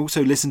forget you can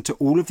also listen to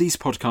all of these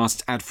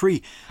podcasts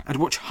ad-free and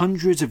watch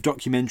hundreds of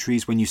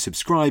documentaries when you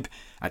subscribe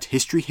at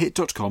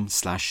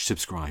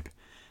historyhit.com/subscribe.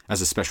 As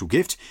a special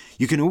gift,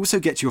 you can also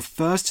get your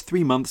first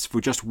 3 months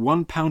for just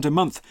 £1 a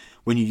month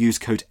when you use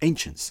code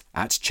ANCIENTS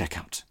at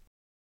checkout.